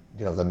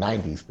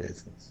 90s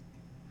business.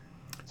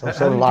 So we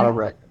sold a lot of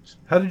records.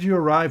 How did you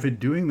arrive at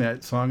doing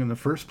that song in the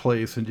first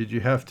place? And did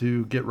you have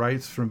to get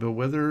rights from Bill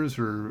Withers,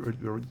 or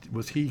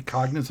was he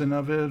cognizant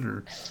of it?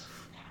 Or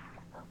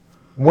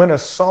When a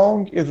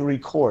song is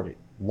recorded,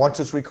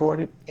 once it's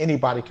recorded,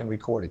 anybody can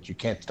record it. You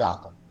can't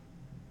stop them.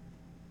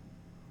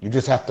 You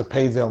just have to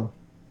pay them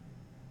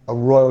a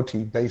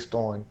royalty based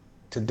on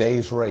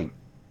today's rate.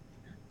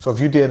 So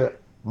if you did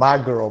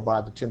My Girl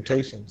by The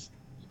Temptations,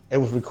 it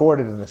was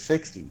recorded in the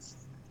 60s.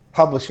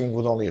 Publishing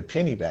was only a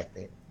penny back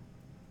then.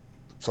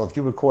 So if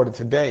you record it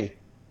today,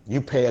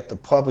 you pay at the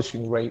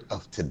publishing rate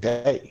of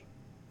today.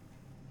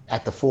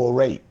 at the full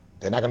rate.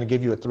 They're not going to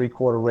give you a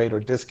 3/4 rate or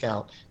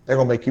discount. They're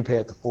going to make you pay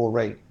at the full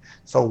rate.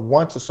 So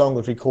once a song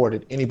is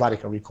recorded, anybody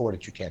can record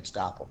it. You can't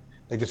stop them.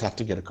 They just have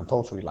to get a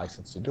compulsory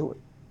license to do it.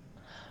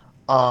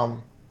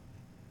 Um,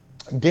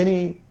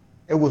 Denny,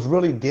 it was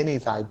really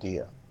Denny's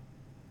idea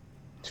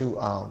to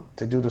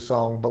do the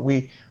song, but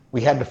we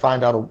had to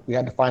find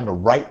the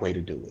right way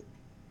to do it,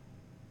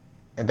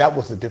 and that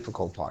was the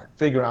difficult part.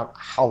 Figuring out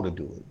how to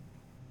do it.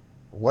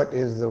 What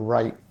is the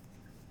right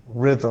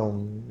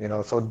rhythm?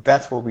 So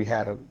that's where we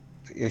had a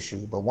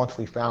issue. But once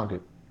we found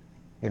it,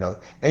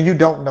 and you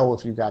don't know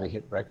if you got a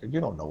hit record.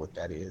 You don't know what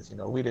that is.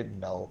 We didn't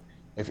know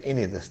if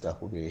any of this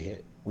stuff would be a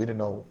hit. We didn't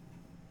know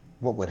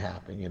what would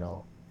happen.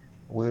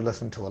 We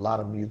listened to a lot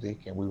of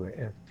music, and we were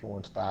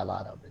influenced by a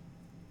lot of it,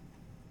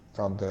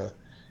 from the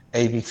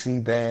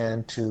ABC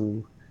band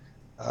to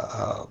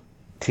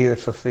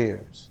Tears for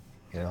Fears,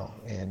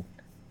 and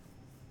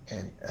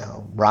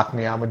Rock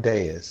Me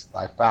Amadeus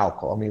by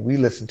Falco. I mean, we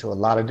listened to a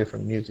lot of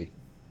different music,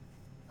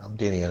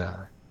 Denny and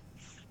I.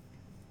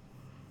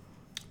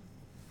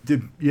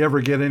 Did you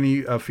ever get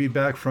any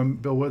feedback from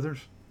Bill Withers?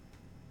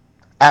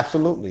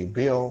 Absolutely,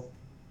 Bill.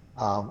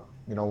 Because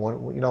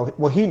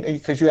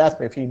you asked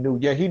me if he knew.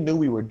 Yeah, he knew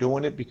we were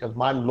doing it because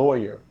my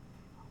lawyer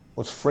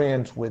was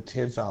friends with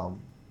his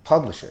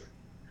publisher,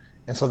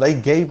 and so they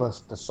gave us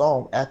the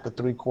song at the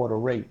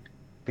 3/4 rate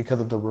because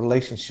of the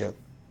relationship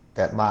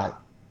that my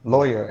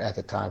lawyer at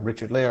the time,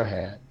 Richard Lair,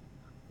 had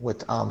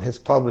with his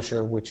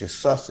publisher, which is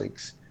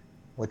Sussex,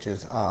 which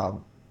is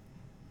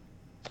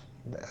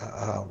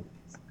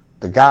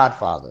the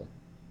Godfather,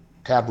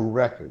 Taboo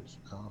Records.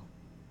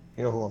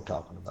 You know who I'm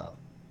talking about,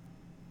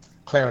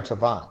 Clarence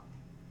Avant.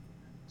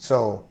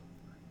 So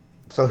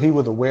he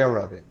was aware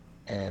of it,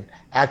 and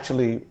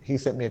actually he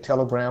sent me a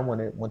telegram when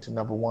it went to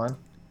 #1,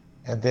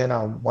 and then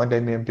one day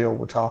me and Bill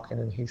were talking,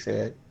 and he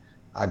said,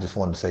 "I just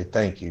wanted to say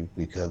thank you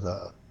because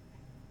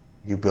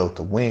you built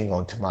a wing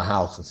onto my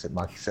house and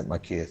sent my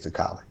kids to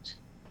college."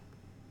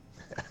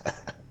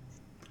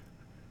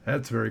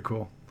 That's very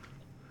cool.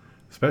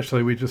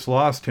 Especially, we just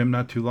lost him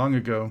not too long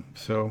ago.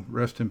 So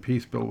rest in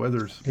peace, Bill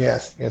Withers.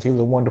 Yes, he was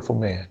a wonderful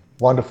man.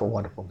 Wonderful,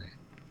 wonderful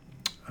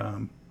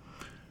man.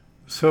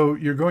 So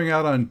you're going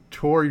out on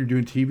tour. You're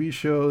doing TV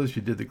shows.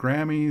 You did the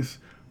Grammys.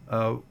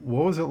 What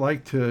was it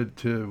like to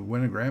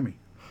win a Grammy?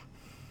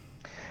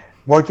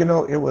 Well,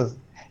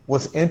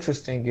 what's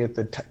interesting is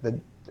the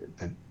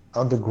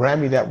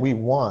Grammy that we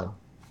won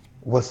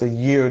was the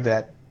year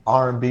that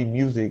R&B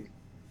music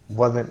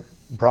wasn't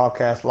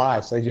broadcast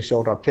live, so they just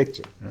showed our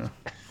picture. Yeah.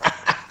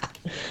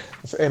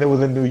 And it was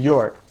in New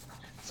York.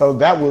 So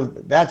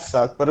that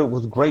sucked, but it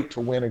was great to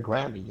win a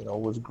Grammy. It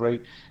was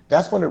great.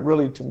 That's when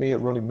to me, it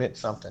really meant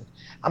something.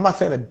 I'm not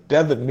saying it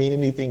doesn't mean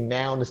anything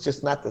now, and it's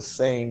just not the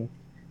same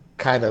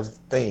kind of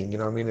thing.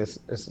 I mean?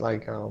 It's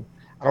like, I don't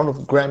know if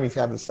Grammys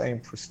have the same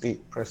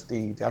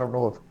prestige. I don't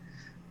know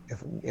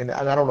and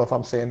I don't know if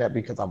I'm saying that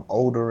because I'm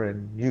older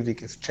and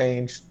music has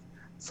changed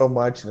so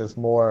much, and it's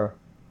more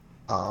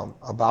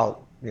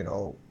about,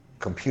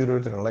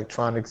 computers and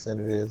electronics than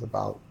it is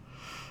about,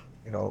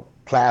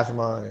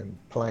 plasma and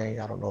playing.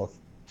 I don't know if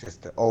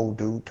just the old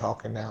dude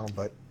talking now,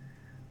 but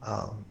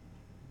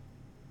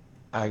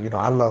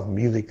I love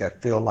music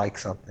that feel like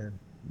something,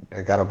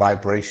 that got a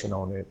vibration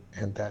on it,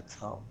 and that's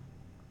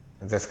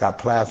got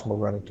plasma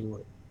running through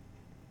it.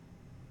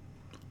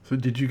 So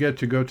did you get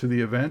to go to the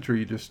event, or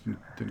you just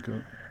didn't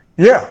go?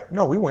 Yeah,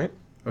 no, we went.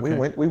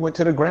 Okay. We went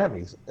to the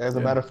Grammys. As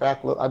a matter of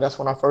fact, that's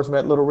when I first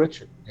met Little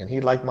Richard, and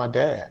he liked my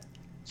dad.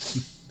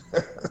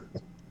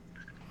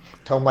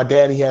 Told my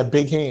dad he had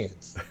big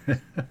hands.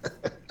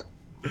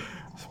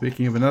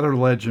 Speaking of another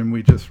legend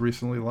we just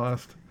recently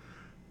lost.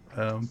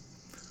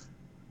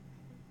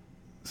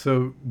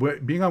 So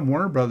being on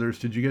Warner Brothers,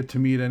 did you get to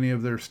meet any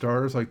of their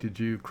stars? Like, did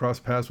you cross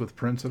paths with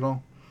Prince at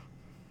all?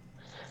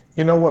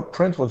 You know what?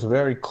 Prince was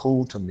very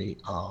cool to me.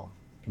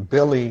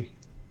 Billy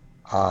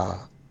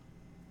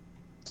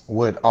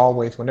would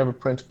always, whenever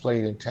Prince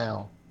played in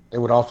town, they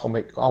would also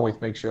always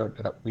make sure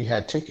that we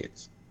had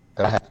tickets.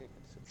 That I had tickets.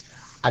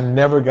 I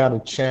never got a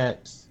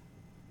chance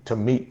to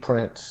meet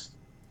Prince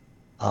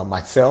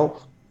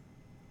myself,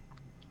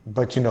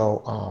 but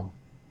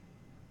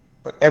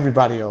but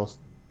everybody else,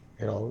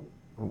 the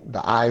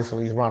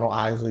Isleys, Ronald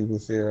Isley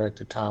was there at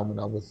the time when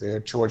I was there.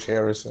 George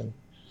Harrison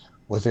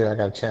was there. I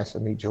got a chance to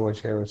meet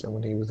George Harrison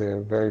when he was there.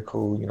 Very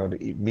cool, to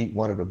meet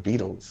one of the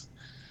Beatles.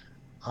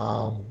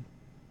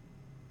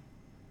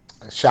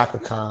 Shaka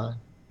Khan,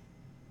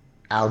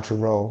 Al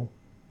Jarreau,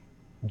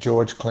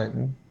 George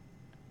Clinton.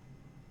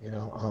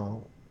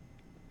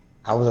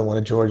 I was in one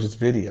of George's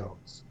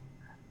videos.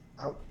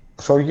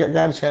 So you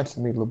got a chance to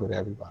meet a little bit of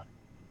everybody.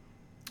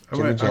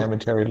 Jimmy Jam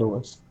and Terry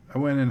Lewis. I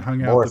went and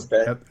hung out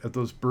at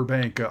those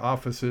Burbank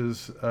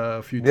offices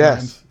a few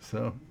times.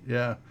 So,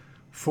 yeah,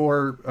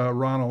 for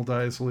Ronald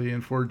Isley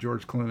and for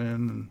George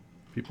Clinton and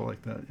people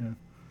like that,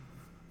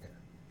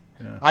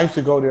 yeah. I used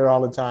to go there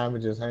all the time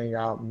and just hang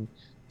out and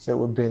sit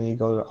with Benny,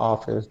 go to the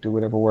office, do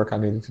whatever work I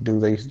needed to do.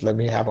 They used to let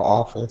me have an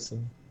office,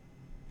 and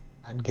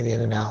I'd get in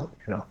and out,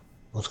 It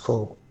was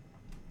cool.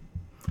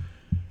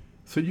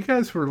 So you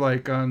guys were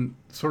like on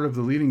sort of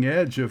the leading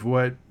edge of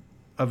what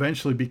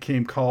eventually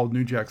became called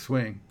New Jack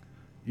Swing.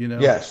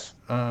 Yes.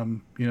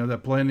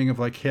 That blending of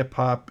like hip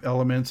hop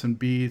elements and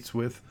beats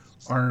with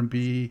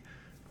R&B.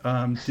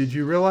 Did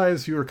you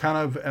realize you were kind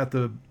of at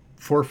the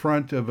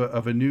forefront of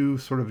a new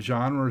sort of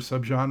genre or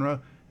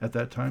subgenre at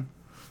that time?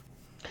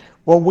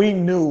 Well, we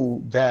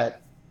knew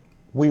that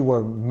we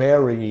were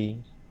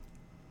marrying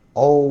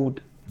old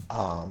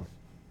um,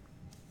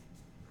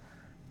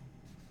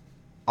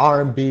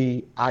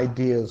 R&B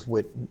ideas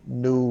with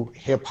new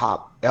hip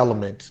hop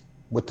elements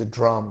with the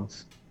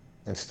drums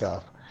and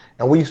stuff.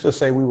 And we used to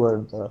say we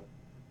were the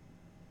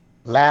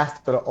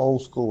last of the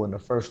old school and the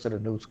first of the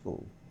new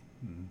school.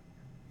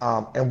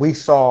 Mm-hmm. And we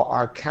saw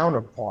our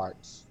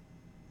counterparts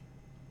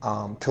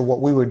to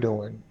what we were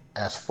doing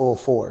as full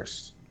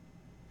force.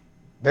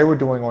 They were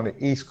doing on the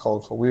East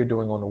Coast, what we were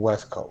doing on the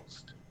West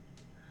Coast.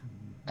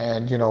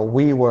 And,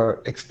 we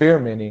were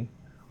experimenting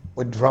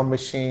with drum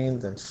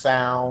machines and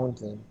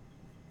sounds and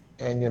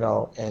and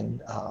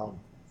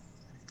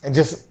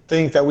just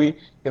things that we,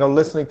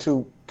 listening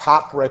to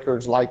pop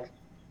records like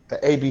the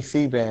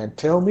ABC band,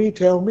 tell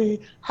me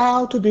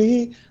how to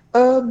be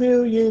a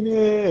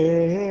millionaire,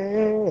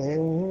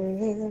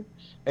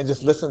 and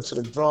just listen to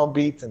the drum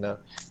beats and and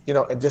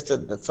just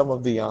some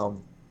of the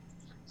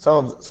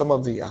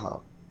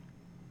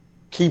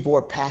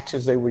keyboard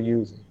patches they were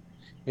using,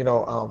 you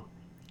know, um,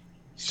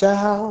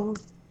 shout,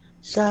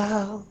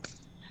 shout,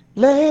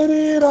 let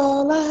it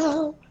all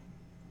out.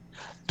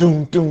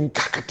 Doom, doom,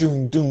 kaka,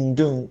 doom, doom,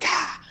 doom,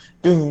 ka,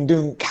 doom,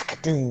 doom, kaka,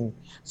 doom.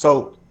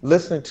 So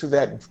listening to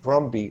that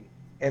drum beat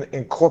and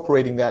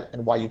incorporating that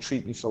in Why You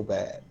Treat Me So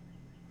Bad.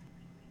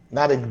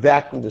 Not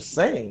exactly the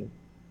same,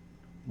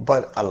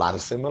 but a lot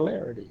of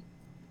similarity.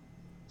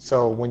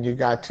 So when you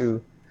got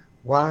to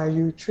Why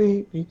You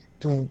Treat Me,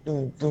 doom,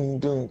 doom, doom,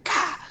 doom,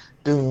 ka,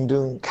 doom,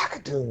 doom, kaka,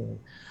 doom.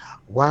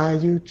 Why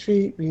you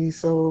treat me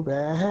so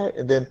bad?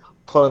 And then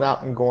pulling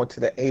out and going to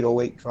the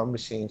 808 drum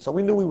machine. So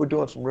we knew we were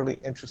doing some really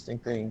interesting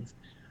things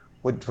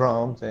with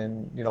drums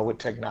and, with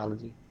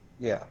technology.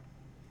 Yeah.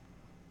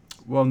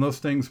 Well, and those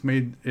things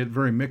made it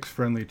very mix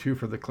friendly too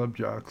for the club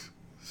jocks.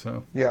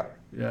 So Yeah.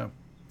 yeah.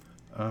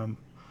 Um,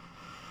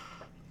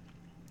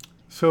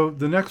 so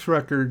the next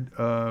record,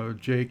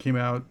 Jay, came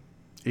out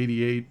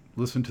 '88.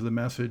 Listen to the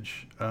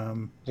Message.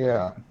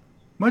 Yeah.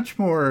 Much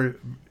more,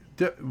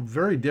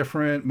 very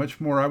different.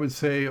 Much more, I would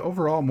say,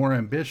 overall more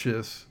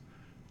ambitious.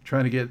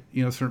 Trying to get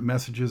certain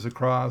messages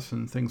across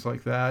and things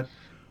like that.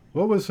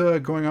 What was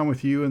going on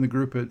with you and the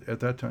group at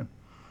that time?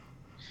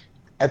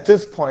 At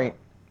this point,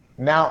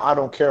 now I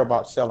don't care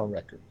about selling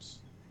records.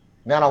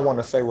 Now I want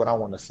to say what I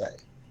want to say.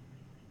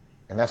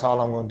 And that's all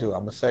I'm going to do.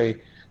 I'm going to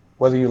say,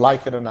 whether you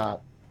like it or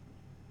not,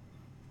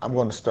 I'm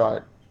going to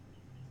start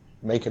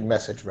making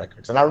message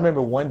records. And I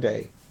remember one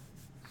day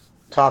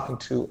talking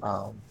to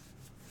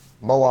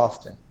Mo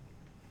Austin.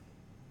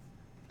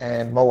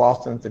 And Mo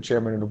Austin's the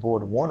chairman of the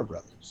board of Warner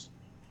Brothers.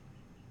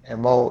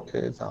 And Mo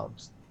is,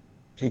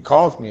 he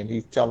calls me and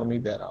he's telling me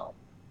that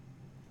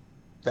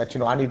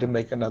I need to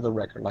make another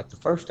record like the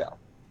first album.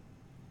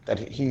 That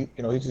he's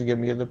just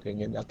giving me his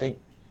opinion. I think,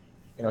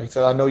 he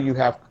said, I know you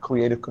have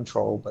creative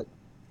control, but,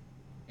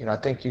 I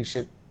think you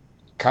should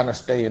kind of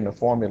stay in the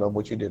formula of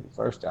what you did the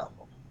first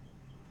album.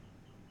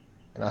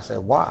 And I said,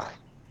 why?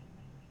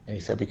 And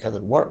he said, because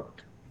it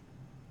worked.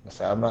 I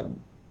said, I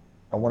don't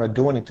want to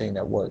do anything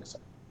that works.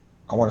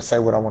 I want to say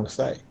what I want to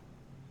say.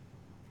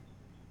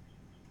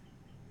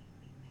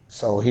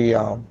 So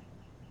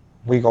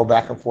we go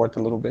back and forth a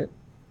little bit.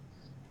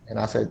 And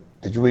I said,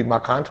 did you read my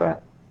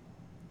contract?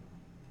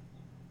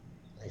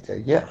 And he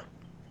said, yeah. I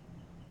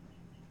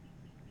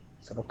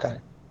said, okay.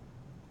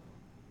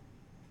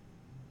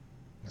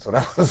 So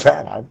that was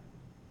that.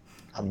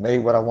 I made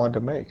what I wanted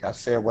to make. I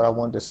said what I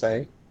wanted to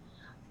say.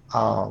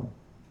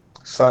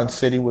 Sun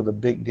City was a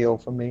big deal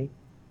for me,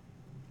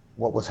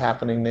 what was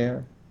happening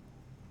there.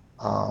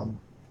 Um,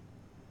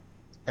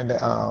 and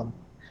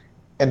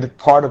the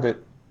part of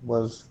it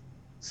was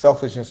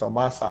selfishness on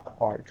my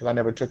part, because I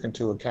never took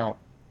into account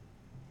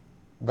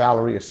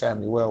Valerie or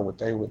Samuel, what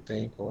they would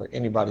think, or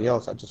anybody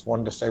else. I just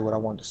wanted to say what I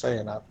wanted to say,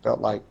 and I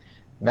felt like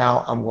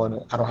now I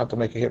don't have to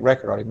make a hit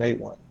record. I already made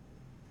one.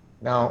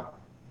 Now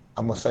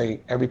I'm gonna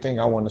say everything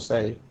I want to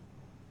say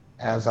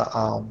as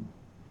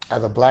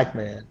a black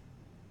man,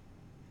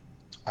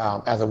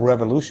 as a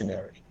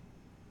revolutionary.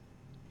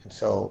 And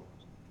so,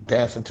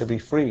 dancing to be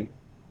free.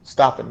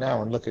 Stop it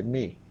now and look at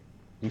me.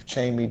 You've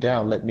chained me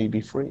down. Let me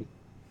be free.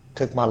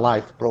 Took my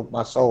life, broke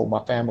my soul.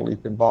 My family's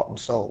been bought and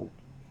sold.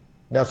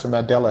 Nelson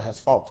Mandela has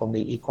fought for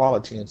me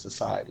equality in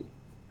society.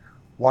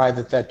 Why is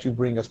it that you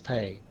bring us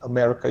pain?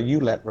 America, you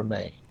let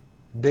remain.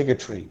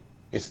 Bigotry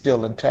is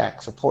still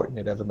intact, supporting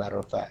it as a matter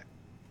of fact.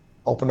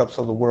 Open up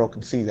so the world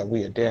can see that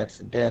we are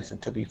dancing, dancing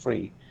to be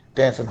free.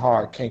 Dancing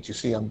hard, can't you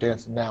see I'm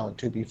dancing now and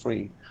to be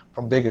free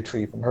from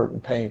bigotry, from hurt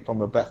and pain, from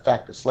the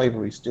fact that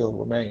slavery still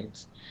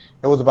remains.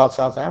 It was about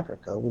South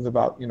Africa. It was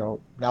about,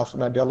 Nelson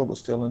Mandela was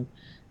still in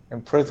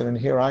prison, and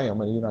here I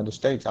am in the United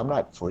States. I'm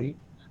not free.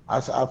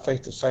 I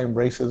face the same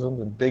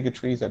racism and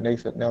bigotries that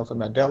Nelson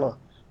Mandela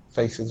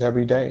faces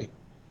every day.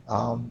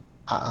 I'm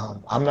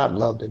not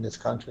loved in this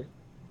country.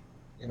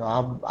 You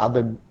know, I've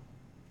been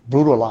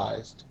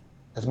brutalized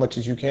as much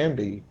as you can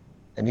be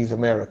in these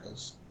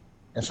Americas,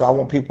 and so I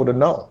want people to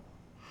know.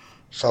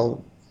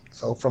 So,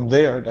 so from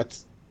there,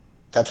 that's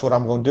what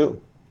I'm going to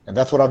do, and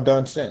that's what I've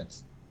done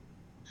since.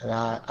 And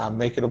I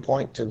make it a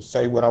point to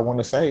say what I want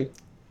to say,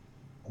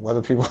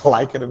 whether people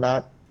like it or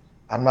not.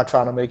 I'm not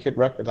trying to make hit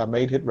records. I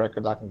made hit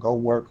records. I can go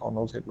work on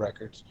those hit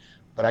records,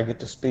 but I get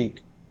to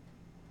speak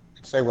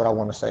and say what I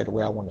want to say the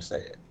way I want to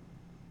say it.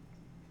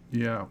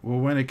 Yeah. Well,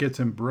 when it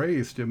gets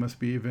embraced, it must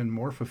be even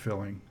more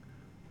fulfilling.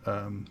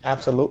 Um,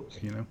 Absolutely.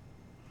 you know.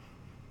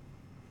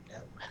 Yeah.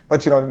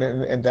 But you know,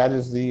 and that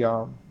is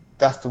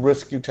that's the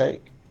risk you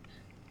take.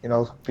 You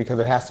know, because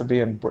it has to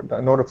be in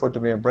order for it to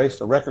be embraced,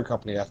 the record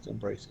company has to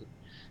embrace it.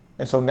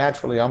 And so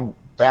naturally, I'm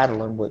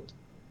battling with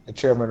the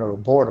chairman of the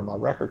board of my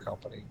record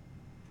company.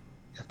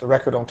 If the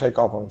record don't take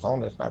off on its own,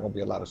 there's not going to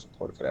be a lot of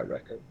support for that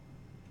record,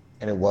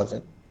 and it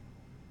wasn't.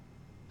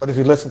 But if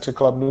you listen to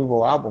Club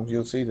Nouveau albums,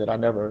 you'll see that I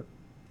never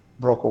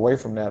broke away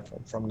from that,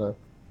 from the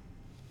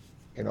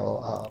you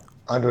know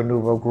Under a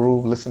Nouveau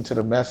Groove. Listen to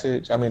the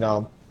message. I mean,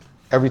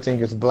 Everything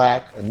is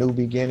Black, A New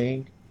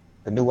Beginning,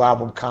 the new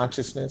album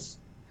Consciousness.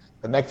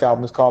 The next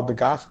album is called The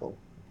Gospel,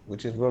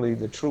 which is really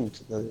the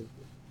truth,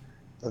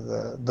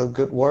 the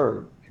good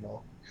word. You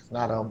know, it's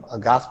not a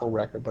gospel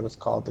record, but it's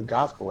called The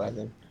Gospel, as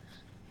in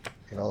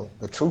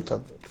the truth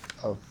of,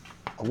 of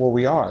where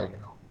we are. You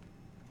know.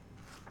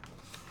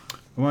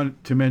 I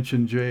wanted to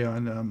mention Jay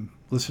on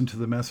 "Listen to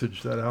the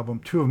Message." That album,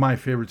 two of my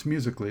favorites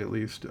musically, at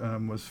least,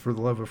 was "For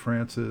the Love of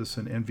Francis"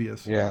 and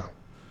 "Envious." Yeah.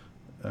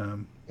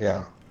 Um,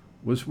 Yeah.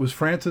 was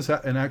Francis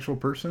an actual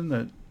person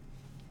that?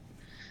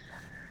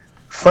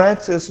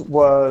 Francis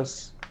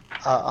was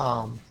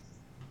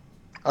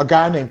a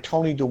guy named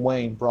Tony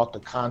Dwayne brought the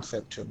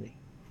concept to me,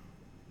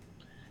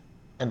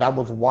 and I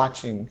was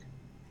watching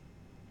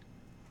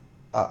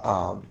a,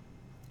 um,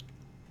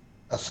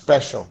 a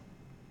special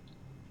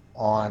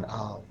on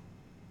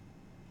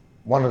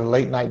one of the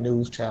late night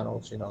news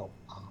channels,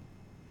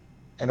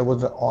 and it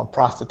was on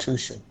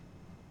prostitution.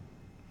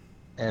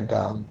 And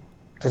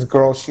this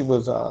girl, she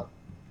was a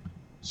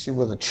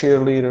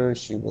cheerleader.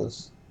 She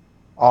was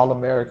all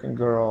American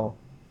girl,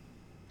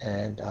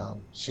 and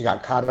she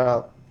got caught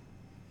up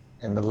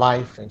in the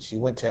life, and she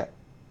went to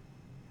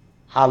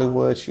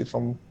Hollywood. She's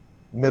from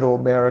Middle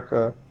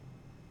America,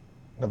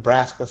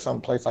 Nebraska,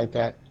 someplace like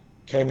that.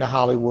 Came to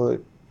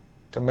Hollywood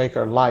to make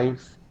her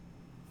life,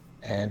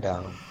 and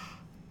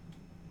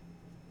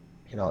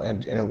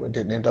and it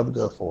didn't end up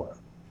good for her.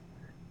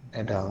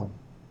 And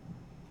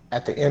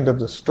at the end of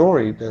the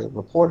story, the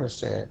reporter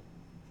said,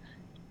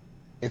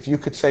 "If you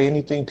could say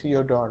anything to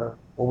your daughter,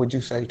 what would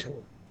you say to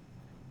her?"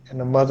 And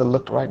the mother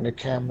looked right in the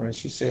camera and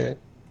she said,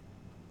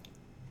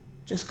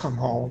 "Just come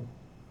home.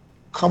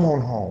 Come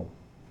on home."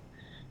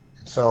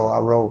 And so I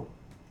wrote,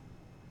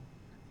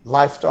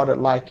 "Life started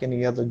like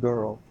any other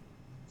girl.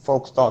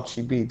 Folks thought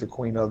she'd be the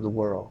queen of the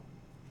world.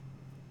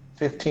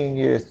 15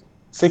 years,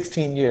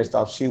 16 years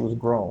thought she was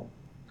grown.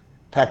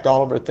 Packed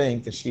all of her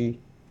things and she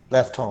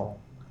left home.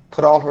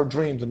 Put all her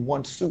dreams in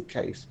one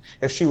suitcase.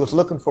 If she was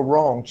looking for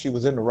wrong, she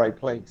was in the right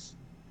place.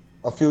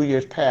 A few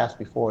years passed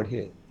before it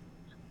hit.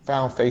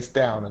 Found face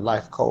down in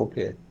life's cold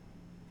pit.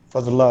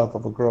 For the love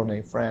of a girl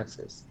named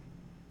Frances.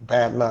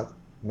 Bad luck,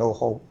 no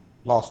hope,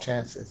 lost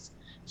chances.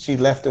 She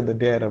left in the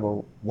dead of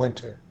a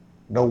winter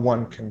no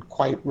one can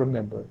quite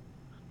remember.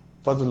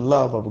 For the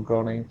love of a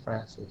girl named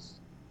Frances.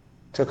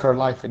 Took her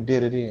life and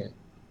did it in.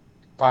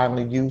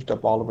 Finally used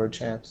up all of her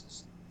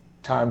chances.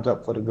 Time's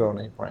up for the girl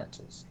named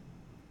Frances."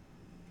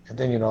 And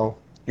then,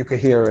 you could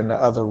hear her in the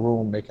other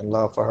room making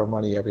love for her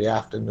money every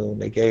afternoon.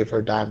 They gave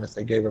her diamonds,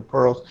 they gave her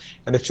pearls.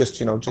 And it's just,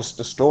 just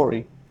the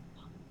story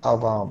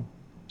of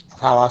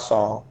how I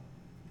saw,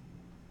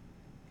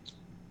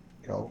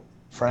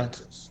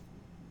 Frances.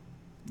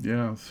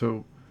 Yeah.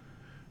 So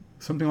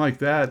something like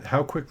that.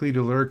 How quickly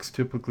do lyrics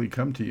typically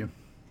come to you?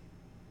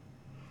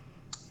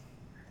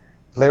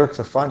 Lyrics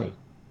are funny.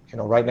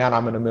 Right now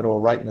I'm in the middle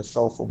of writing a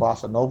soulful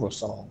bossa nova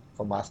song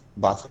for my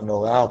bossa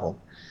nova album.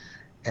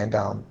 And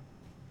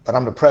but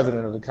I'm the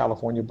president of the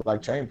California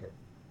Black Chamber.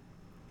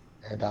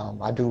 And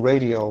I do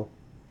radio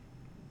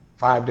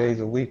 5 days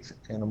a week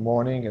in the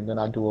morning, and then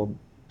I do an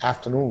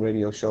afternoon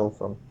radio show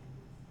from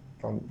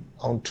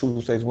on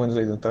Tuesdays,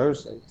 Wednesdays, and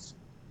Thursdays.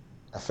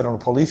 I sit on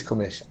the police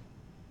commission.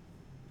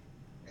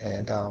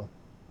 And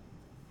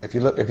if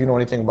you know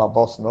anything about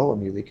bossa nova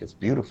music, it's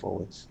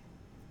beautiful.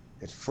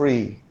 It's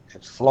free.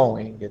 It's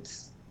flowing.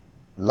 It's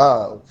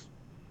love.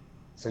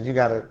 So you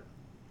got to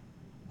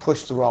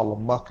push through all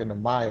the muck and the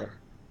mire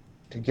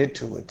to get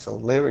to it. So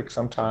lyrics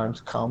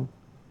sometimes come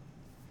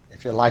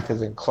if your life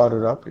isn't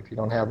cluttered up, if you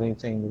don't have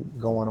anything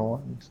going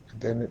on,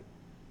 then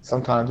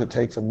sometimes it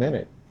takes a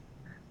minute.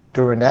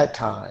 During that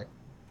time,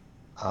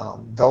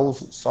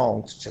 those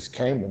songs just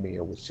came to me.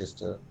 It was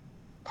just a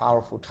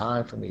powerful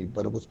time for me,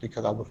 but it was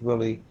because I was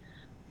really,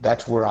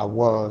 that's where I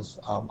was.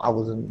 I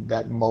was in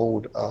that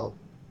mode of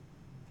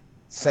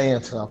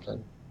saying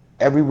something.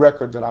 Every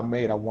record that I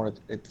made, I wanted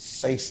it to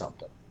say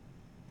something.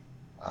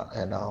 Uh,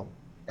 and um,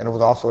 and it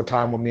was also a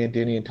time when me and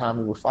Denny and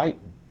Tommy were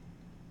fighting,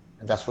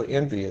 and that's where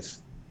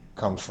Envious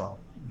comes from.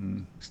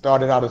 Mm.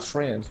 Started out as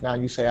friends. Now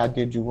you say I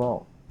did you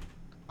wrong.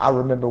 I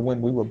remember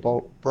when we were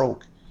both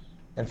broke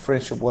and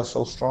friendship was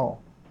so strong.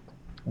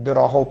 Built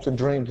our hopes and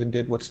dreams and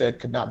did what said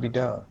could not be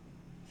done.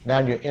 Now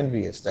you're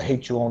envious. The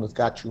hate you own has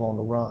got you on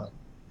the run.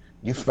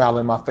 You smile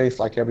in my face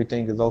like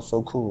everything is oh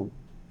so cool.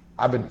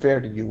 I've been fair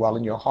to you while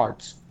in your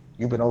hearts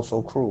you've been oh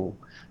so cruel.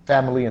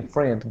 Family and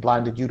friends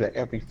blinded you to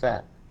every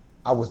fact.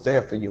 I was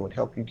there for you and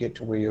helped you get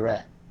to where you're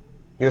at.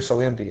 You're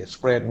so envious,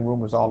 spreading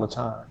rumors all the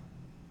time.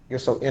 You're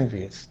so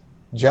envious,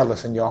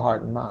 jealous in your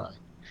heart and mind.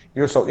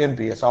 You're so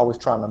envious, always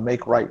trying to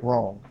make right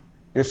wrong.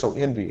 You're so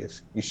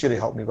envious, you should have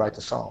helped me write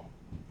the song.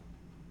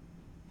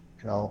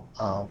 You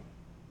know,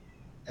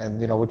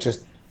 and it's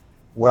just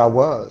where I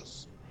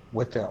was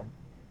with them.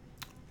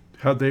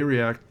 How'd they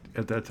react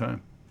at that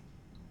time?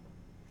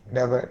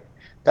 Never.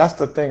 That's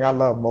the thing I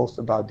love most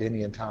about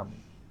Denny and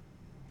Tommy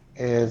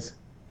is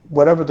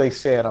whatever they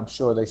said, I'm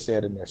sure they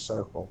said in their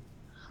circle,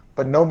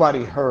 but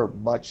nobody heard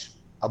much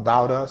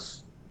about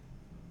us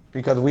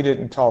because we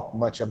didn't talk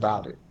much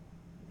about it.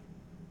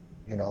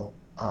 You know,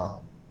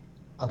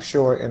 I'm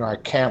sure in our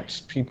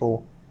camps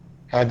people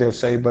had their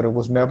say, but it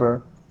was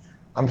never.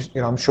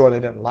 I'm sure they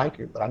didn't like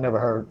it, but I never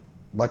heard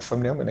much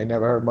from them, and they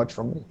never heard much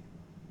from me.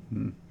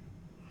 Hmm.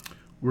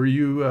 Were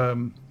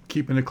you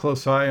keeping a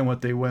close eye on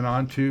what they went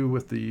on to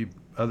with the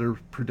other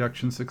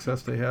production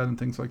success they had and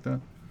things like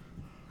that?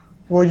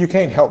 Well, you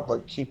can't help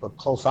but keep a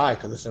close eye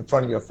because it's in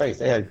front of your face.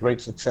 They had great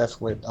success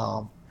with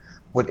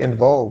In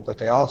Vogue, but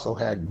they also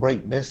had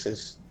great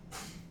misses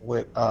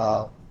with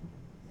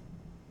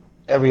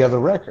every other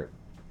record.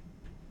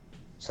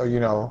 So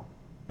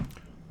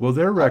Well,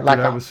 their record, like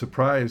I was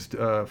surprised,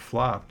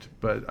 flopped,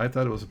 but I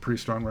thought it was a pretty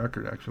strong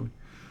record, actually.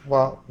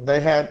 well, they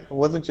had it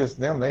wasn't just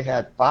them. They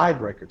had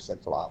five records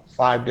that flopped,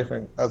 five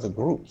different other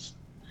groups.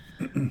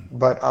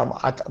 But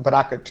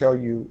I could tell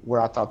you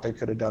where I thought they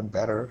could have done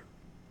better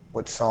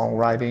with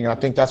songwriting. I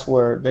think that's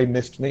where they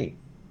missed me.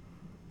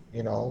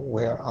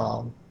 Where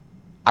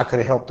I could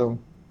have helped them,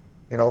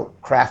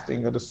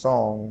 crafting of the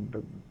song,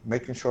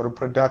 making sure the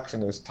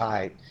production is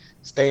tight,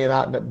 staying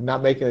out,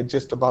 not making it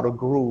just about a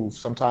groove.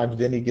 Sometimes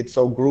then he gets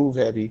so groove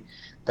heavy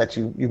that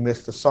you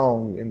miss the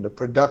song in the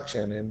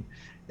production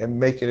and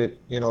making it,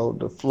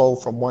 the flow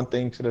from one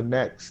thing to the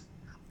next.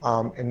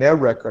 In their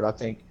record, I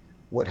think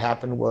what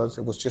happened was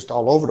it was just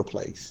all over the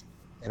place,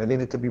 and it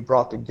needed to be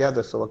brought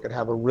together so it could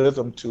have a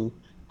rhythm to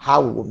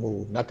how it would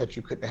move. Not that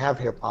you couldn't have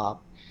hip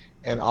hop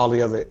and all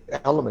the other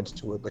elements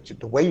to it, but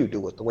the way you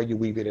do it, the way you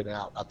weave it in and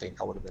out, I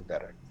think I would have been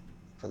better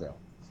for them.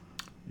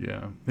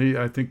 Yeah,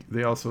 I think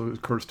they also,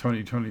 of course,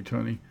 Tony.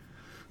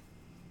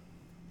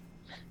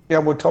 Yeah,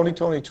 well, Tony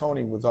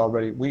was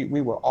already.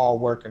 We were all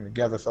working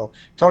together, so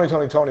Tony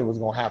was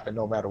gonna happen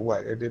no matter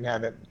what. It didn't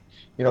have that.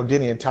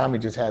 Denny and Tommy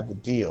just had the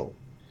deal,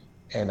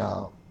 and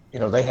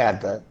they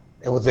had the.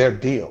 It was their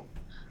deal,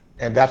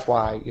 and that's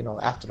why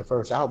after the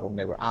first album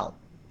they were out.